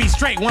I gotta be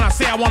straight when I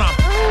say I wanna.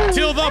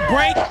 Till the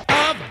break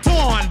of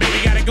dawn,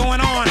 baby, got it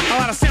going on. A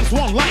lot of simps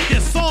won't like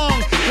this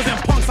song, cause them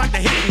punks like to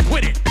hit it and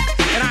quit it.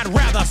 And I'd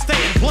rather stay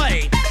and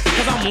play,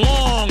 cause I'm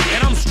long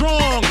and I'm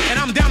strong and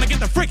I'm down to get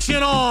the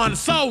friction on.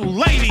 So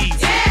ladies,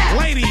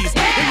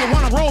 if you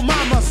wanna roll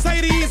my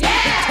Mercedes,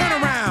 then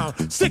turn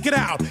around, stick it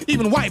out.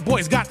 Even white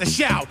boys got the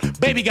shout,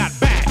 baby got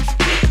back.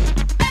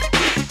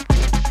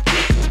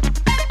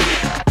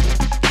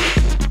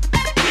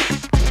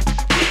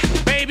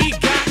 Baby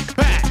got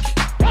back.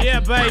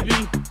 Yeah, baby.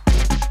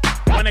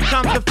 When it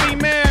comes to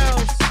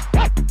females,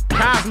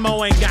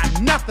 Cosmo ain't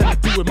got nothing to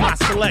do with my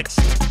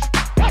selection.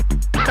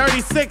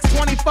 36,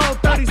 24,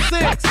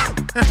 36.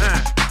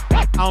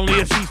 Only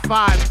if she's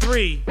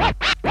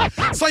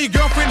 5'3". So your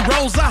girlfriend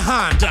rolls a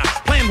Honda,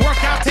 playing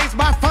workout tapes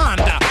by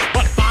Fonda.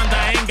 But Fonda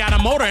ain't got a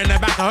motor in the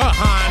back of her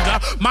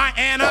Honda. My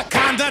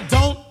Anaconda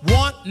don't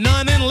want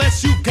none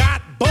unless you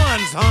got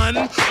buns,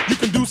 hun. You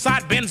can do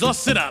side bends or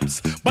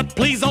sit-ups, but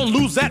please don't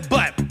lose that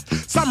butt.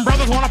 Some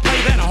brothers wanna play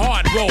that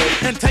hard role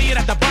and tell you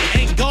that the butt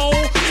ain't gold,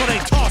 so they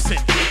toss it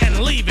and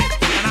leave it,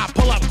 and I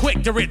pull up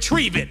quick to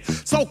retrieve it.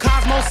 So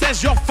Cosmo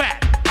says you're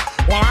fat.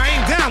 Well, I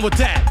ain't down with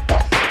that,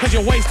 cause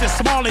your waist is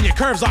small and your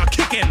curves are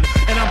kicking,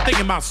 and I'm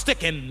thinking about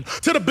sticking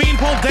to the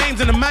beanpole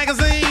dames in the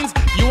magazines.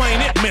 You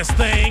ain't it, miss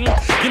thing.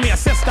 Give me a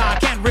sister, I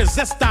can't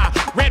resist her.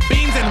 Red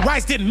beans and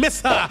rice didn't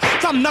miss her.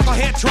 Some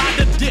knucklehead tried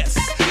to diss,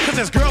 cause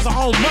his girls are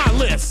on my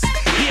list.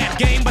 He had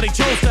game, but he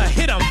chose to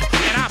hit him,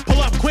 and I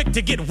pull up quick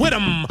to get with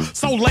him.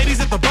 So ladies,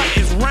 if the butt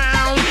is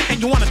round and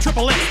you want a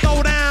triple X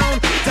throw down,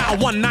 dial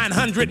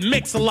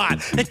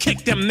 1-900-MIX-A-LOT and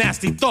kick them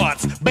nasty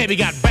thoughts. Baby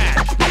got back.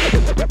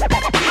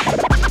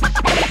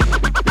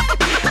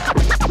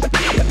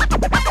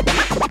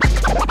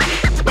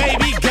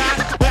 Baby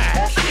got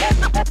back.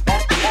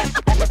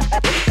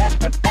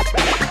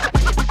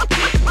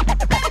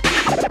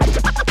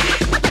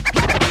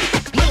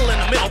 Little in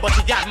the middle, but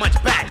you got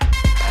much back.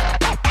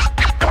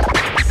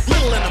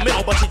 Little in the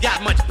middle, but you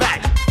got much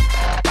back.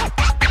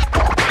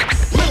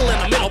 Little in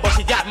the middle, but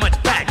you got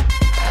much back.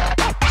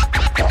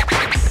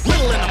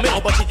 Little in the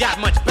middle, but you got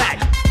much back.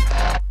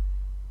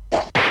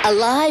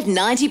 Alive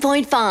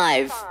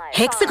 90.5.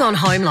 Hexagon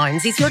Home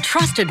Loans is your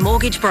trusted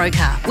mortgage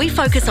broker. We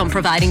focus on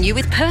providing you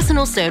with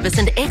personal service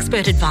and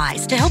expert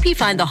advice to help you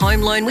find the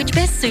home loan which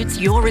best suits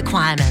your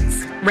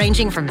requirements.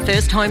 Ranging from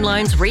first home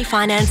loans,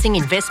 refinancing,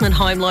 investment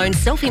home loans,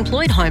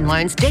 self-employed home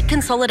loans, debt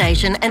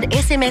consolidation and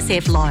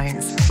SMSF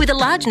loans. With a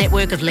large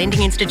network of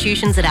lending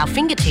institutions at our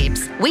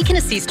fingertips, we can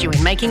assist you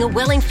in making a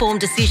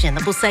well-informed decision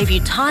that will save you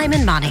time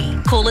and money.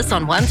 Call us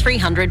on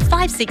 1300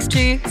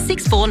 562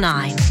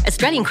 649.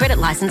 Australian Credit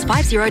Licence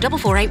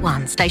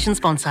 504481. Station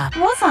sponsor.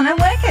 What's on at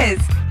Workers?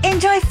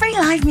 Enjoy free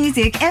live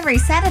music every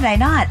Saturday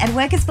night at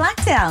Workers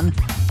Blacktown.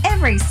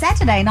 Every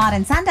Saturday night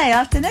and Sunday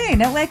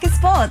afternoon at Workers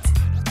Sports.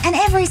 And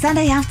every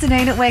Sunday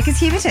afternoon at Workers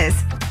Hubertus.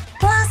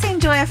 Plus,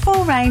 enjoy a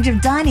full range of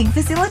dining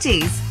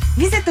facilities.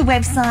 Visit the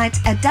website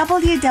at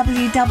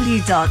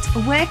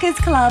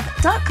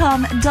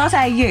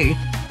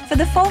www.workersclub.com.au for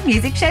the full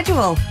music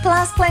schedule.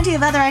 Plus, plenty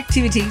of other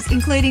activities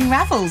including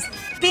raffles,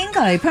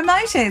 bingo,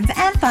 promotions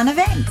and fun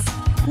events.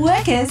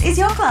 Workers is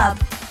your club.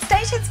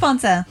 Station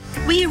sponsor.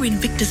 We are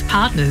Invictus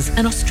Partners,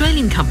 an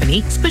Australian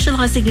company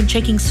specialising in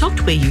checking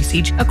software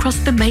usage across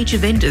the major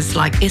vendors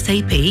like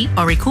SAP,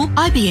 Oracle,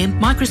 IBM,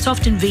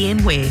 Microsoft and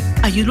VMware.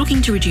 Are you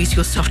looking to reduce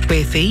your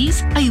software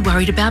fees? Are you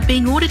worried about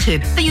being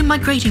audited? Are you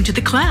migrating to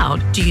the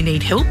cloud? Do you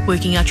need help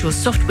working out your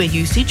software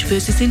usage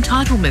versus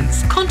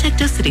entitlements?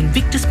 Contact us at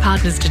Invictus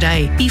Partners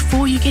today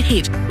before you get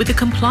hit with a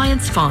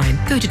compliance fine.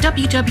 Go to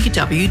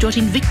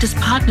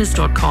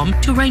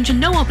www.invictuspartners.com to arrange a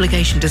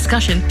no-obligation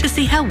discussion to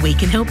see how we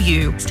can help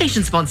you.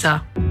 Station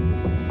sponsor.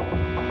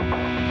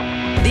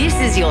 This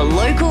is your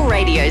local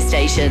radio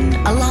station,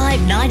 Alive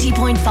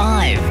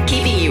 90.5,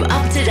 keeping you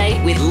up to date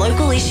with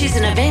local issues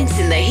and events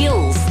in the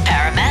Hills,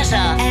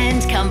 Parramatta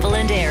and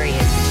Cumberland areas.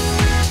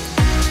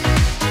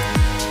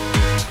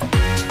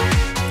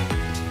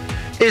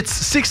 It's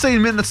 16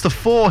 minutes to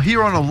 4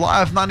 here on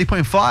Alive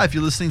 90.5.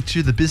 You're listening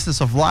to The Business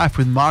of Life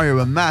with Mario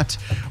and Matt.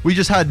 We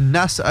just had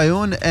Nass,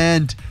 Aoun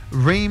and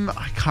Reem.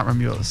 I can't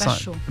remember your son.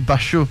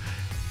 Bashour.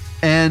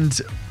 And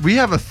we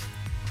have a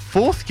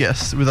fourth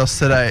guest with us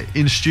today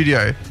in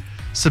studio.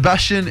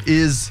 Sebastian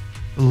is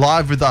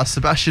live with us.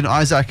 Sebastian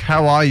Isaac,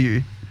 how are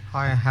you?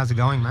 Hi, how's it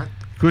going, Matt?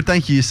 Good,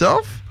 thank you.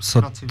 Yourself?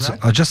 Not too bad.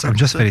 I'm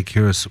just very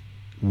curious.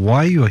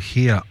 Why you're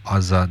here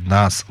as a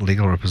Nass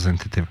legal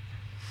representative?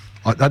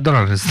 I don't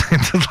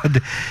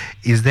understand.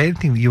 Is there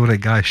anything you and a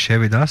guy share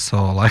with us,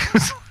 or like?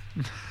 It's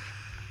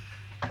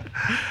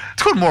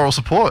called moral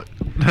support,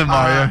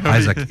 Mario.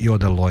 Isaac, you're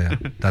the lawyer.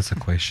 That's a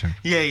question.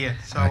 Yeah.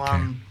 So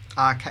Okay.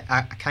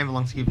 I came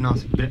along to give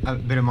Nass a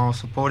bit of moral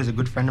support. He's a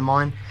good friend of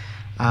mine,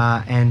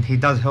 and he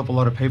does help a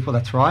lot of people.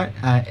 That's right.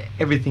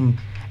 Everything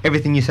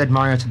you said,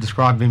 Mario, to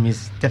describe him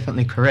is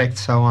definitely correct.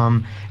 So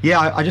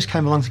I just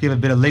came along to give a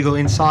bit of legal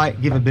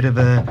insight, give a bit of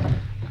a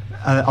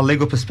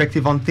legal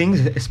perspective on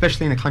things,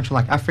 especially in a country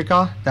like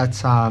Africa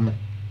that's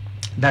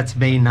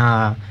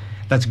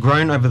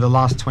grown over the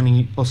last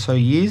 20 or so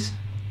years,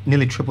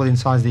 nearly tripled in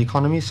size the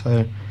economy.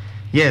 So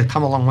yeah,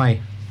 come a long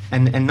way,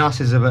 and Nass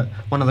is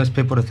one of those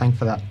people to thank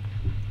for that.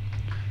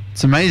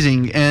 It's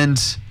amazing. And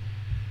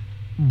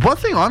one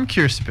thing I'm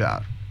curious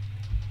about,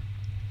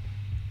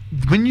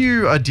 when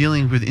you are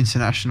dealing with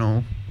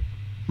international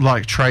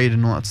like trade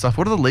and all that stuff,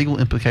 what are the legal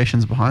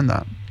implications behind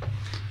that?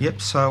 Yep.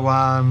 So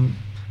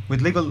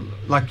with legal,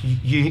 like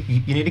you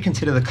need to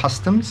consider the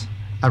customs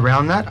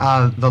around that,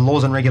 the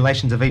laws and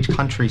regulations of each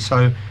country.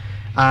 So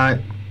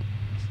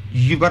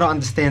you've got to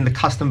understand the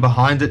custom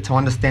behind it to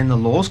understand the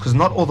laws, because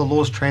not all the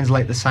laws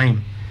translate the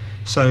same.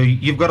 So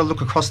you've got to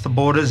look across the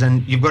borders,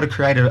 and you've got to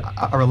create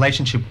a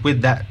relationship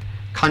with that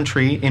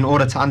country in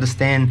order to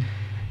understand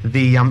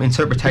the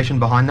interpretation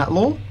behind that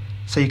law.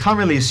 So you can't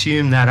really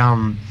assume that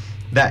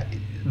that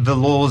the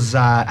laws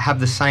have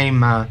the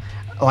same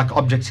like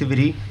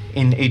objectivity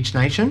in each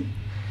nation.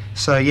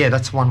 So yeah,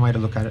 that's one way to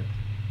look at it.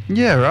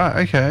 Yeah,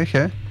 right.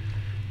 Okay.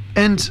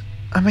 And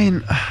I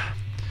mean,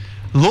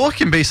 law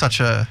can be such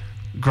a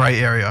grey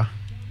area.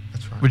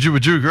 That's right. Would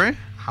you agree?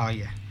 Oh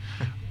yeah.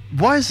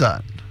 Why is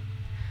that?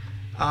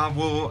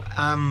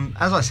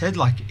 As I said,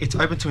 like it's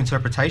open to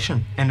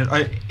interpretation, and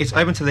it's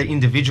open to the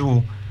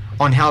individual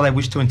on how they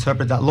wish to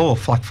interpret that law.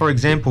 Like for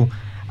example,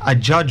 a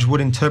judge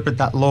would interpret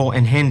that law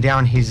and hand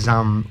down his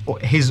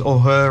or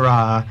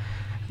her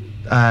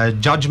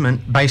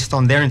judgment based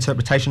on their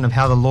interpretation of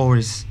how the law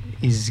is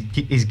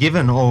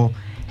given or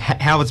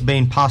how it's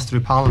being passed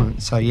through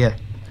Parliament. So yeah.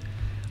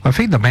 I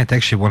think the man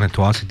actually wanted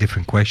to ask a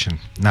different question.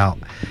 Now,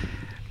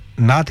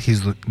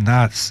 he's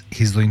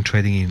doing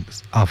trading in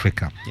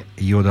Africa. Yep.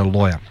 You're the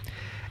lawyer,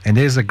 and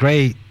there's a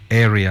grey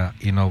area,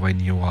 when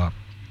you are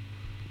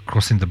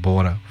crossing the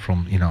border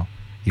from,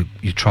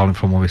 you're traveling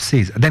from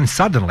overseas. And then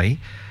suddenly,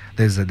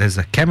 there's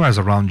a cameras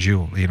around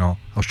you,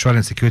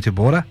 Australian security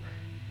border,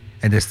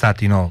 and they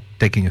start,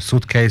 taking your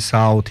suitcase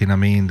out,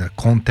 the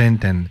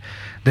content, and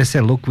they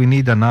say, look, we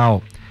need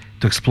now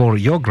to explore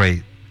your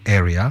grey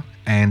area.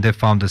 And they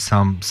found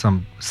some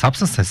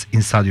substances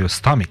inside your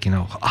stomach.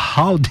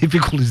 How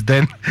difficult is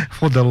then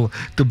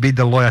to be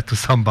the lawyer to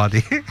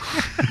somebody?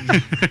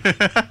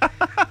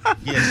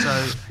 Yeah.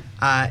 So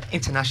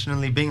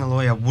internationally, being a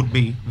lawyer would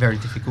be very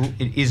difficult.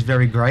 It is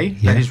very grey.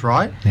 Yeah. That is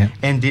right. Yeah.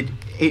 And it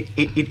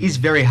is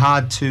very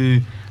hard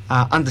to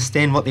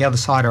understand what the other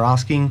side are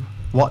asking,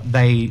 what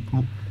their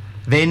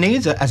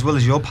needs as well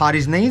as your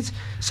party's needs.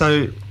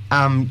 So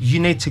you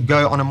need to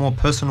go on a more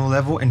personal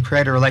level and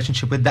create a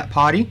relationship with that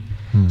party.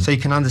 So you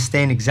can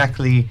understand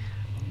exactly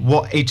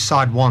what each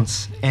side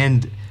wants.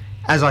 And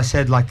as I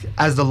said, like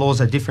as the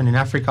laws are different in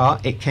Africa,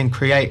 it can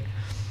create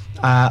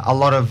a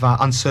lot of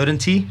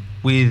uncertainty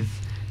with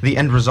the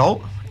end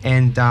result.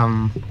 And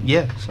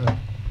so.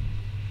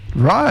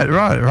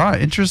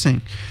 Right.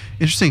 Interesting.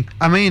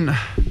 I mean,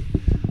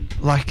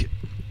 like,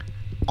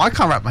 I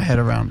can't wrap my head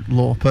around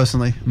law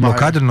personally.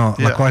 Look, I don't know.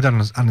 Yeah. Like, I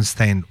don't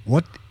understand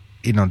what,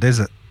 there's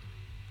a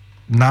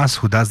Nass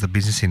who does the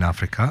business in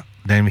Africa.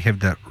 Then we have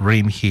the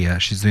Reem here.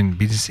 She's doing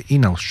business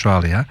in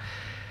Australia,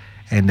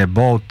 and they're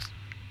both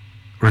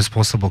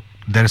responsible.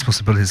 Their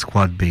responsibility is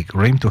quite big.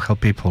 Reem to help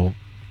people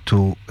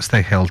to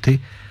stay healthy,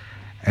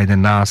 and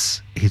then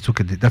Nass, he took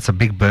it. That's a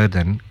big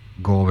burden.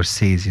 Go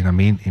overseas, in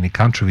a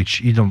country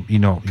which you don't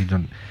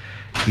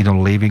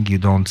living, you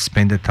don't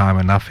spend the time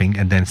and nothing,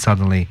 and then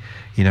suddenly,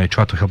 you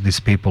try to help these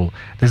people.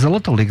 There's a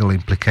lot of legal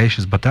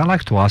implications, but I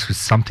like to ask you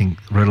something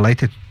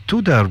related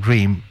to the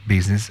Reem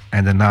business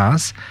and the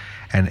Nass.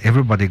 And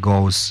everybody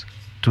goes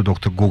to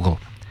Dr. Google,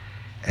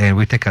 and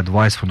we take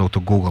advice from Dr.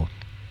 Google,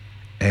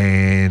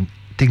 and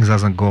things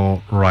doesn't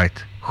go right.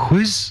 Who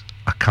is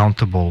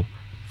accountable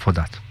for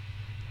that?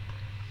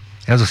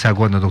 As I say, I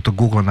go to Dr.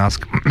 Google and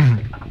ask,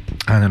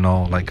 I don't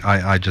know, like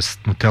I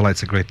just Nutella.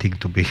 It's a great thing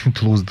to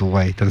lose the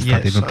weight and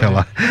start eating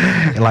Nutella.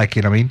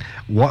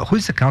 Who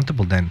is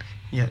accountable then?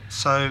 Yeah.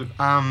 So,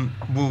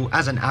 well,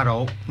 as an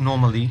adult,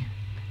 normally.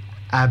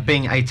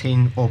 Being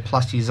 18 or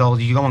plus years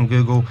old, you go on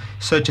Google,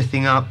 search a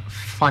thing up,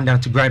 find out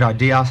it's a great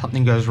idea,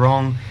 something goes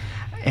wrong,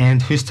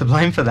 and who's to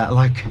blame for that?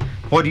 Like,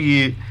 what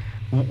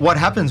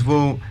happens?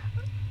 Well,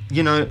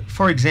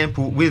 for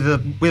example, with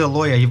a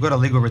lawyer, you've got a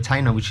legal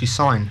retainer which you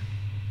sign,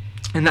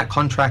 and that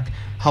contract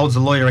holds the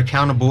lawyer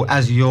accountable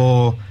as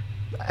your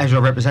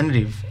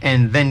representative,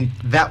 and then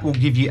that will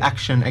give you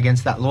action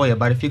against that lawyer.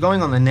 But if you're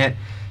going on the net,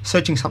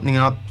 searching something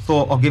up,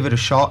 thought I'll give it a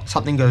shot,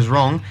 something goes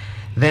wrong,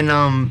 then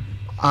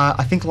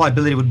I think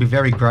liability would be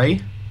very grey,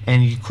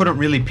 and you couldn't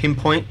really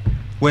pinpoint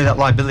where that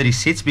liability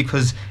sits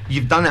because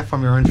you've done that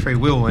from your own free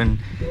will. And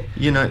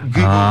Google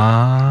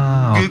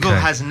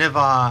has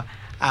never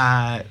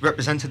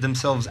represented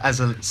themselves as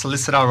a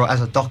solicitor or as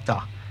a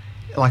doctor,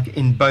 like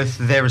in both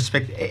their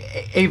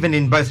even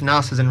in both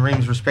Nass's and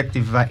Reem's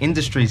respective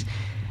industries,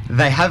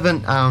 they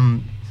haven't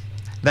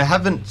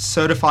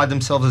certified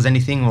themselves as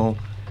anything or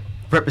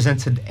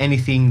represented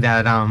anything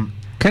that.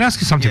 Can I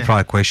ask you something?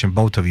 Private question,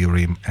 both of you,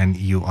 Reem, and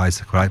you,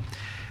 Isaac, right?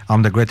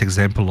 I'm the great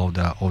example of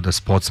the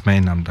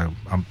sportsman. I'm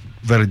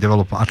very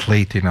developed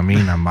athlete. I'm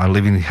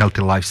living a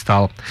healthy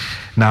lifestyle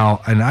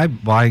now, and I'm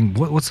buying.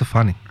 What's so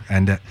funny?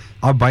 And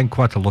I'm buying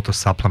quite a lot of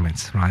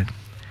supplements, right?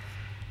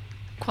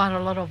 Quite a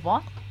lot of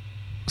what?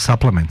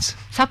 Supplements.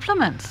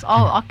 Supplements.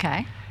 Oh,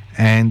 okay.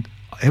 And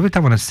every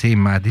time when I see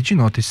him, did you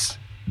notice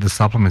the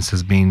supplements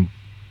has been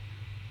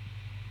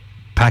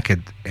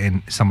packed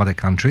in some other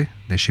country?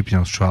 They ship in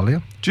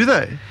Australia. Do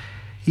they?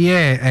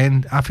 Yeah,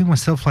 and I think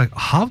myself like,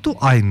 how do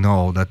I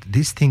know that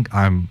this thing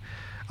I'm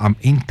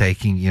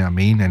intaking,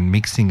 and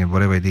mixing and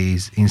whatever it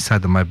is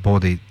inside of my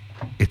body,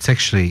 it's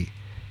actually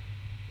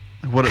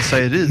what it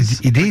say it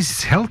is. It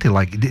is healthy.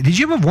 Like, did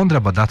you ever wonder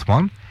about that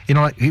one?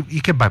 Like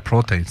you can buy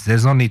proteins.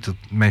 There's no need to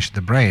measure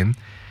the brain,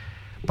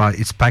 but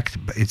it's packed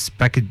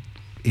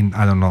in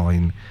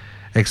in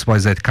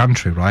XYZ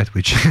country, right,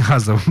 which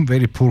has a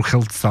very poor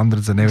health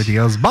standards and everything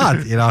else, but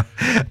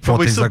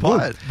proteins are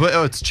good. But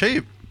it's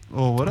cheap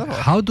or whatever.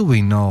 How do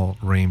we know,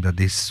 Reem, that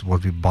this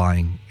what we're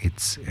buying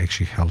it's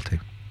actually healthy?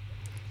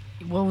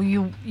 Well,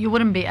 you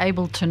wouldn't be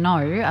able to know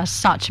as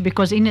such,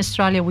 because in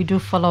Australia we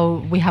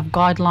have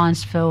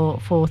guidelines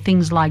for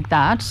things like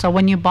that. So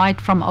when you buy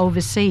it from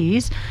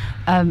overseas,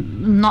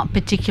 not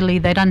particularly,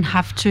 they don't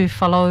have to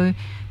follow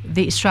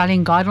the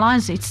Australian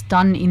guidelines. It's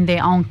done in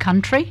their own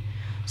country.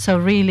 So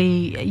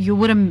really, you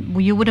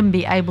wouldn't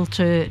be able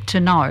to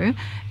know,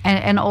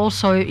 and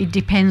also it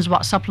depends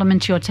what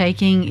supplement you're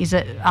taking. Is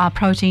it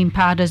protein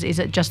powders? Is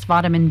it just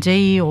vitamin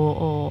D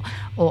or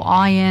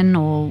iron,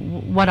 or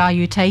what are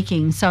you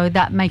taking? So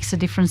that makes a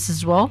difference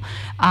as well.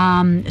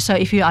 So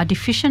if you are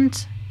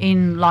deficient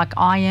in like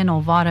iron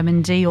or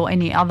vitamin D or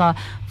any other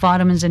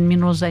vitamins and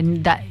minerals,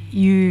 and that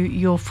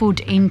your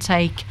food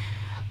intake,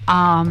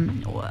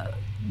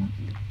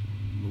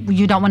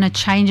 you don't want to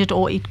change it,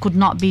 or it could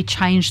not be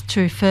changed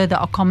to further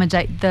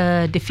accommodate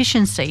the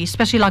deficiency,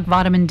 especially like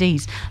vitamin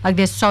Ds. Like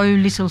there's so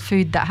little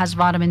food that has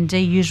vitamin D.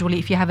 Usually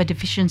if you have a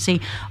deficiency,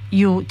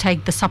 you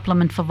take the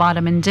supplement for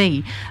vitamin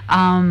D.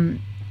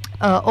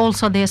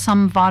 Also, there are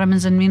some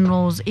vitamins and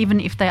minerals,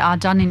 even if they are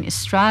done in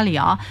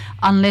Australia,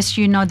 unless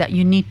you know that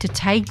you need to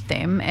take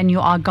them and you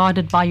are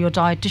guided by your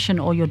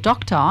dietitian or your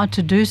doctor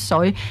to do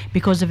so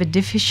because of a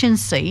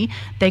deficiency,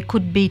 they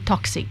could be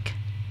toxic.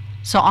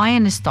 So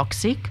iron is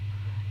toxic.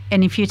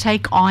 And if you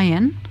take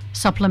iron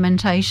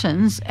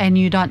supplementations and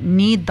you don't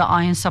need the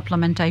iron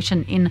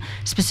supplementation in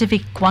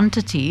specific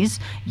quantities,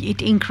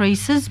 it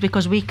increases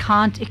because we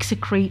can't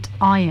excrete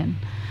iron.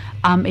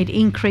 It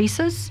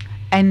increases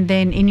and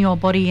then in your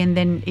body, and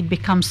then it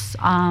becomes,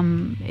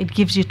 it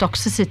gives you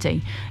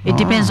toxicity. It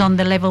depends on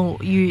the level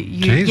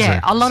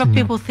a lot of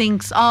people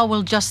think,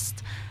 we'll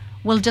just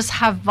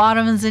have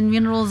vitamins and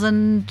minerals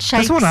and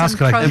shakes and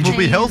proteins. And we'll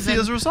be healthy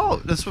as a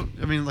result. That's what,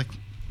 I mean, like,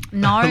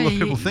 no, a lot of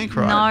people think,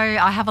 right? No,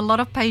 I have a lot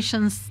of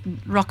patients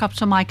rock up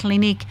to my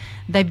clinic.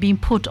 They've been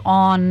put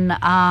on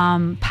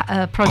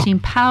protein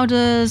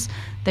powders.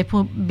 They've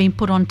been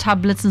put on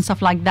tablets and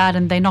stuff like that,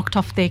 and they knocked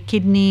off their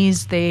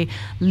kidneys, their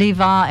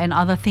liver, and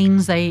other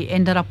things. They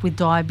ended up with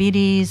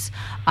diabetes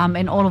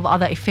and all of the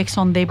other effects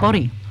on their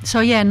body.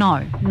 So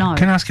no.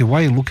 Can I ask you, why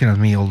are you looking at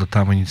me all the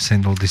time when you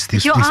send all this?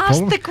 You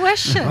asked the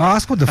question. I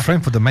asked for the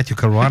friend for the Matthew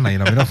Caruana,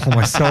 not for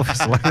myself.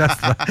 It's like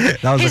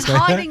that was He's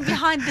hiding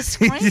behind the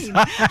screen.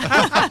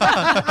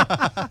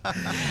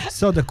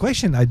 So the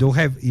question I do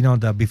have,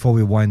 that before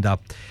we wind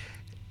up,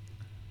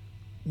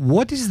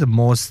 what is the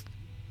most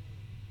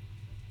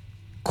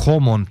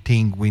common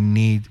thing we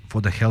need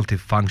for the healthy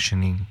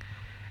functioning?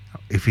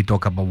 If we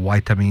talk about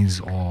vitamins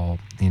or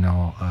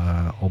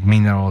or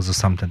minerals or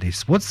something like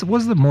this, what's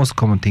the most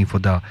common thing for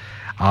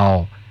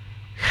our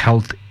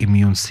health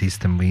immune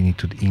system we need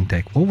to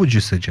intake? What would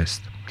you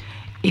suggest?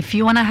 If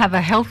you want to have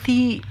a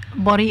healthy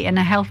body and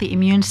a healthy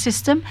immune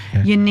system,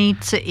 you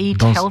need to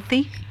eat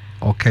healthy.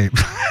 Okay.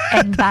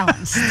 And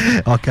balanced.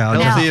 Okay.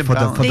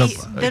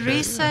 The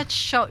research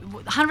show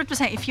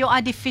 100%. If you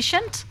are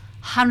deficient,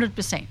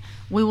 100%.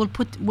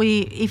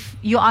 If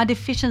you are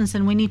deficient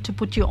and we need to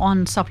put you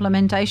on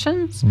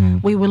supplementations,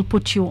 we will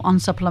put you on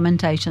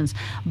supplementations.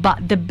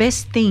 But the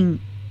best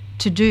thing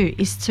to do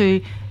is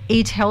to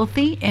eat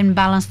healthy and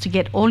balanced to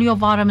get all your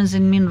vitamins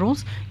and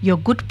minerals, your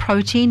good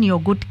protein, your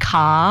good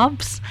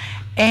carbs,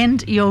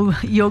 and your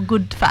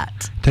good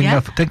fat.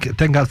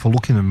 Thank God for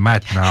looking at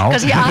Matt now.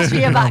 Because he asked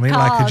me about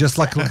carbs. Like, just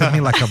like look at me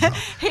like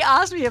he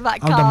asked me about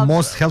carbs. I'm the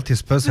most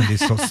healthiest person in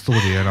this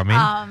studio, you know what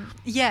I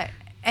mean?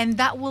 And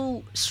that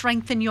will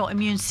strengthen your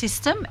immune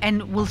system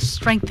and will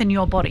strengthen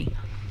your body.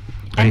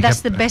 And that's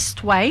the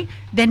best way.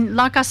 Then,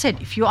 like I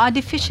said, if you are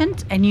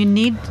deficient and you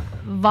need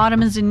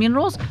vitamins and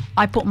minerals,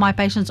 I put my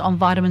patients on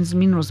vitamins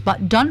and minerals.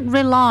 But don't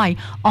rely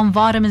on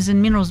vitamins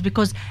and minerals,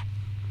 because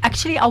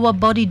actually our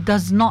body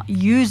does not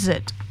use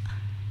it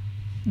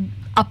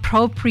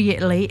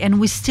appropriately, and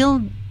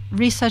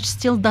research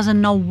still doesn't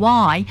know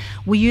why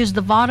we use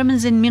the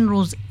vitamins and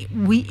minerals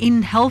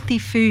in healthy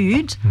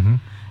food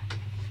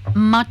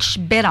much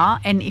better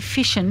and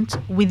efficient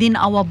within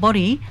our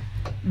body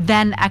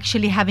than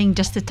actually having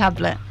just a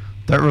tablet.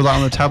 Don't rely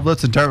on the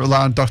tablets and don't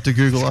rely on Dr.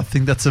 Google. I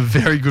think that's a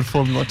very good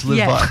formula to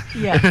live by.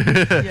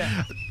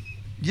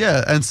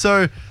 Yeah. And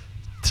so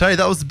today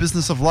that was the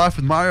business of life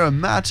with Mario and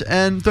Matt.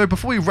 And though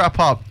before we wrap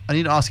up, I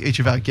need to ask each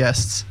of our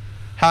guests,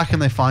 how can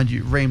they find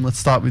you? Reem, let's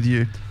start with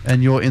you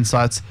and your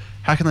insights.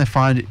 How can they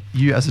find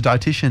you as a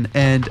dietitian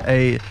and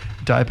a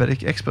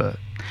diabetic expert?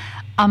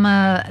 I'm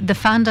the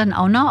founder and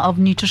owner of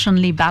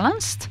Nutritionally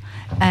Balanced,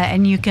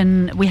 and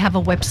we have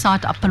a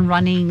website up and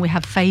running. We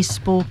have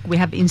Facebook, we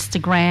have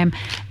Instagram,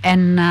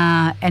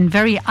 and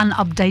very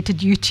unupdated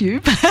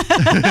YouTube.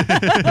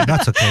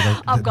 That's okay.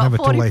 I've got never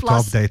too late to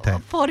update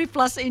that. 40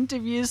 plus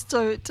interviews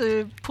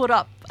to put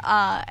up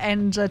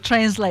and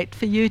translate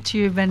for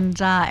YouTube and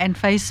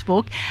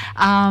Facebook.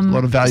 A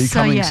lot of value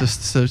coming,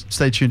 so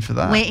stay tuned for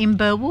that. We're in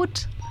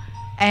Burwood,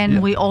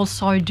 and we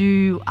also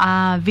do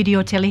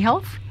video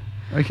telehealth.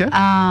 Okay.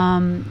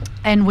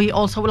 And we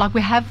also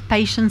we have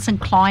patients and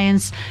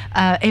clients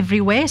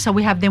everywhere. So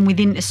we have them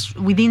within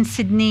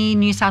Sydney,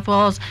 New South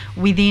Wales,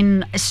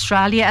 within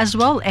Australia as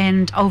well,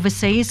 and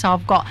overseas. So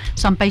I've got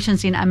some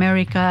patients in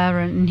America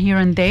and here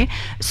and there.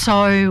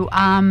 So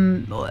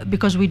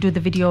because we do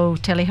the video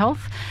telehealth,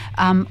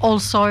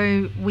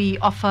 also we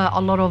offer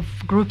a lot of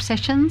group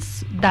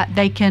sessions that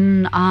they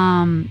can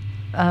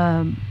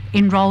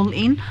enroll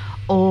in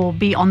or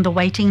be on the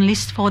waiting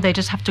list for. They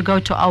just have to go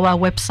to our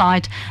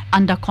website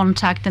under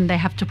contact, and they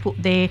have to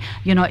put their,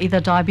 either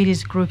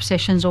diabetes group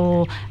sessions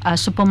or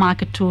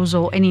supermarket tools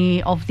or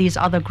any of these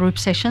other group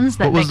sessions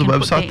that what was they the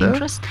can website put their there?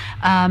 interest.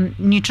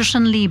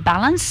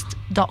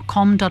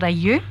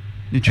 Nutritionallybalanced.com.au.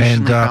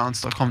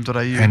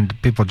 Nutritionallybalanced.com.au. And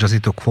people just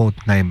need to quote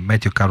name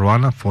Matthew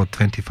Caruana for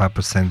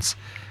 25%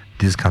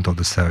 discount of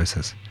the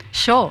services.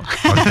 Sure.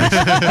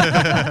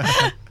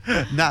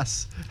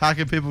 Nass, how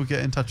can people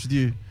get in touch with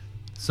you?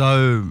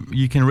 So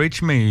you can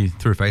reach me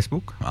through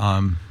Facebook.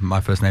 My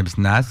first name is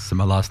Nass, and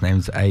my last name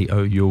is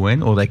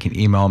Aoun, or they can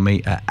email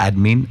me at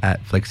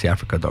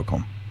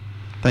admin@flexiafrica.com.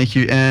 Thank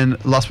you. And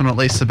last but not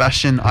least,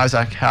 Sebastian,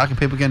 Isaac, how can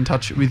people get in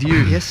touch with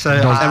you? Yes, so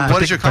and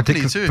what is your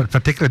company too?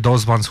 Particularly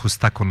those ones who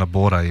stuck on the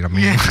border, you know what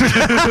I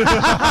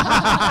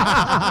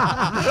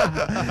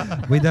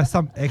mean? With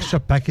some extra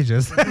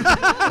packages.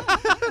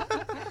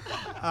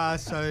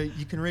 So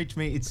you can reach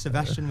me. It's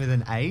Sebastian with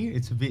an A.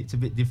 It's a bit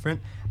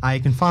different. You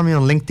can find me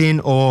on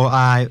LinkedIn, or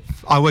I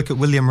work at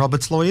William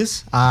Roberts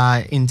Lawyers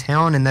in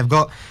town, and they've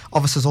got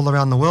offices all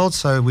around the world.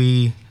 So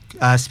we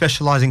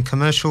specialise in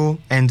commercial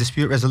and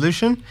dispute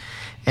resolution,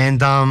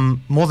 and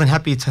more than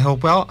happy to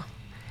help out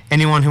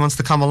anyone who wants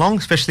to come along,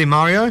 especially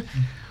Mario.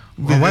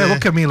 Well, why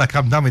look at me like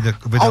I'm done with the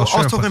I was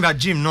talking about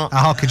Jim, not.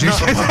 Oh, could you?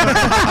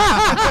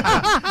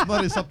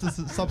 Not his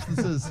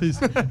substances. He's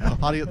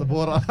hiding at the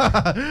border.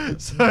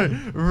 So,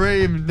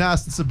 Reem,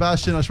 Nass, and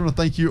Sebastian, I just want to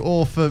thank you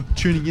all for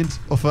tuning in,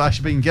 or for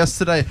actually being guests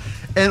today,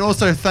 and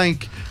also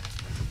thank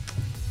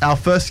our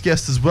first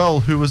guest as well,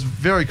 who was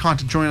very kind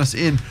to join us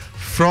in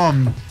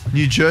from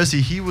New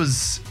Jersey. He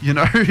was,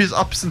 he's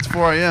up since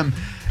 4 a.m.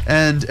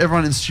 And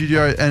everyone in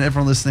studio and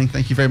everyone listening,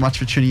 thank you very much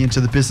for tuning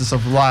into the Business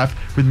of Life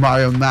with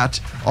Mario and Matt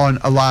on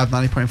Alive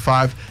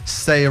 90.5.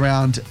 Stay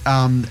around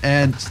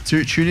and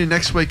tune in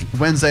next week,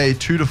 Wednesday,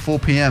 2 to 4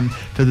 p.m.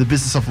 for the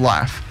Business of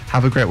Life.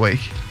 Have a great week.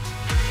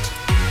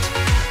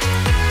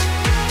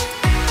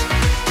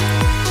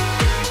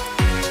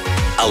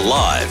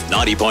 Alive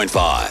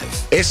 90.5.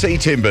 SE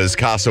Timbers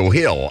Castle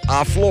Hill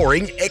are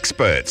flooring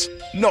experts.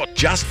 Not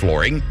just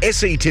flooring,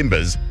 SE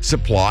Timbers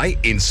supply,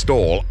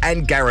 install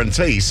and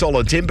guarantee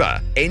solid timber,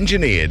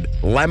 engineered,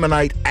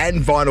 laminate and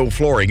vinyl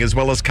flooring, as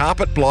well as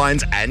carpet,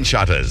 blinds and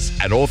shutters.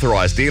 An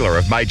authorised dealer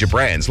of major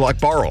brands like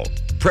Boral,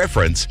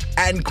 Preference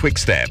and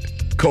Quickstep.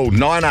 Call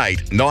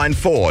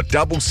 9894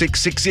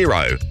 6660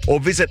 or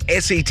visit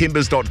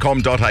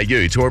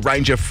setimbers.com.au to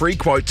arrange a free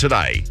quote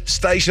today.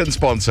 Station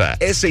sponsor,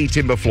 SE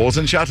Timber Floors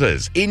and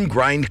Shutters,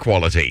 ingrained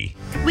quality.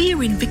 We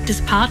are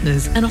Invictus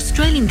Partners, an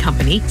Australian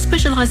company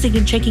specialising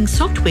in checking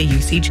software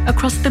usage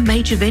across the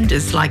major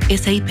vendors like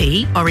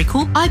SAP,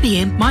 Oracle,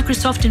 IBM,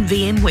 Microsoft and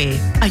VMware.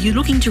 Are you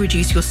looking to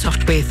reduce your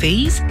software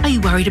fees? Are you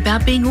worried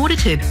about being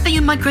audited? Are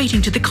you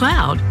migrating to the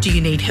cloud? Do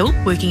you need help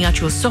working out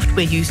your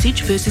software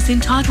usage versus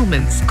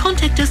entitlements?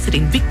 Contact us at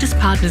Invictus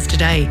Partners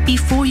today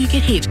before you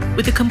get hit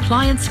with a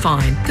compliance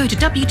fine. Go to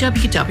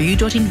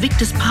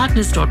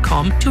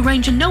www.invictuspartners.com to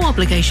arrange a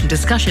no-obligation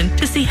discussion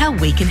to see how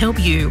we can help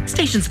you.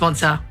 Station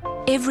sponsor.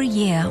 Every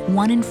year,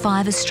 1 in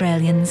 5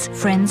 Australians,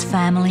 friends,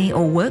 family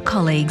or work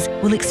colleagues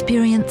will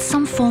experience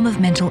some form of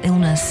mental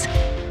illness.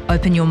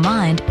 Open Your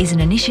Mind is an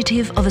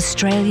initiative of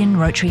Australian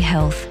Rotary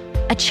Health,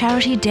 a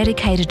charity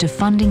dedicated to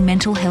funding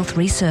mental health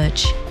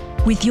research.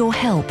 With your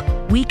help,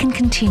 we can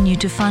continue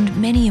to fund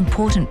many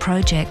important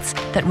projects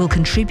that will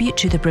contribute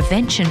to the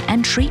prevention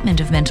and treatment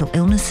of mental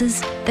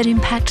illnesses that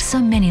impact so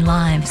many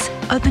lives.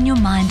 Open your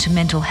mind to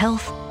mental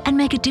health and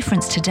make a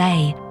difference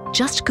today.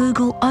 Just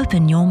Google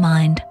Open Your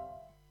Mind.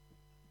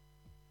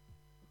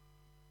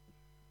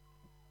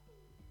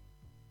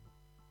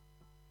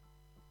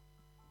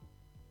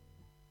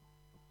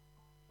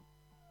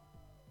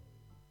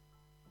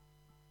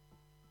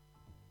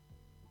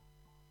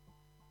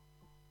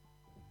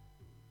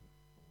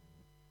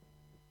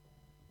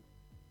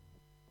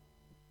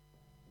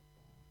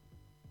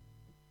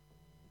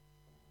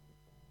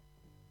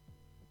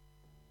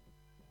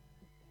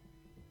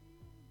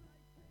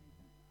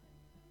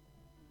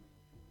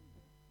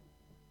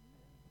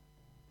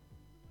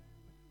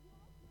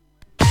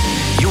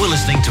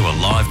 Listening to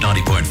Alive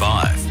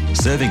 90.5,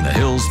 serving the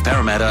Hills,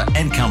 Parramatta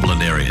and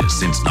Cumberland areas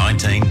since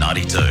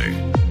 1992.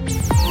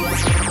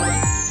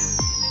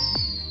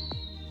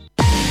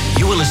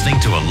 You are listening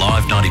to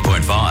Alive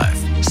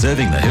 90.5,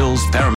 serving the Hills, Parramatta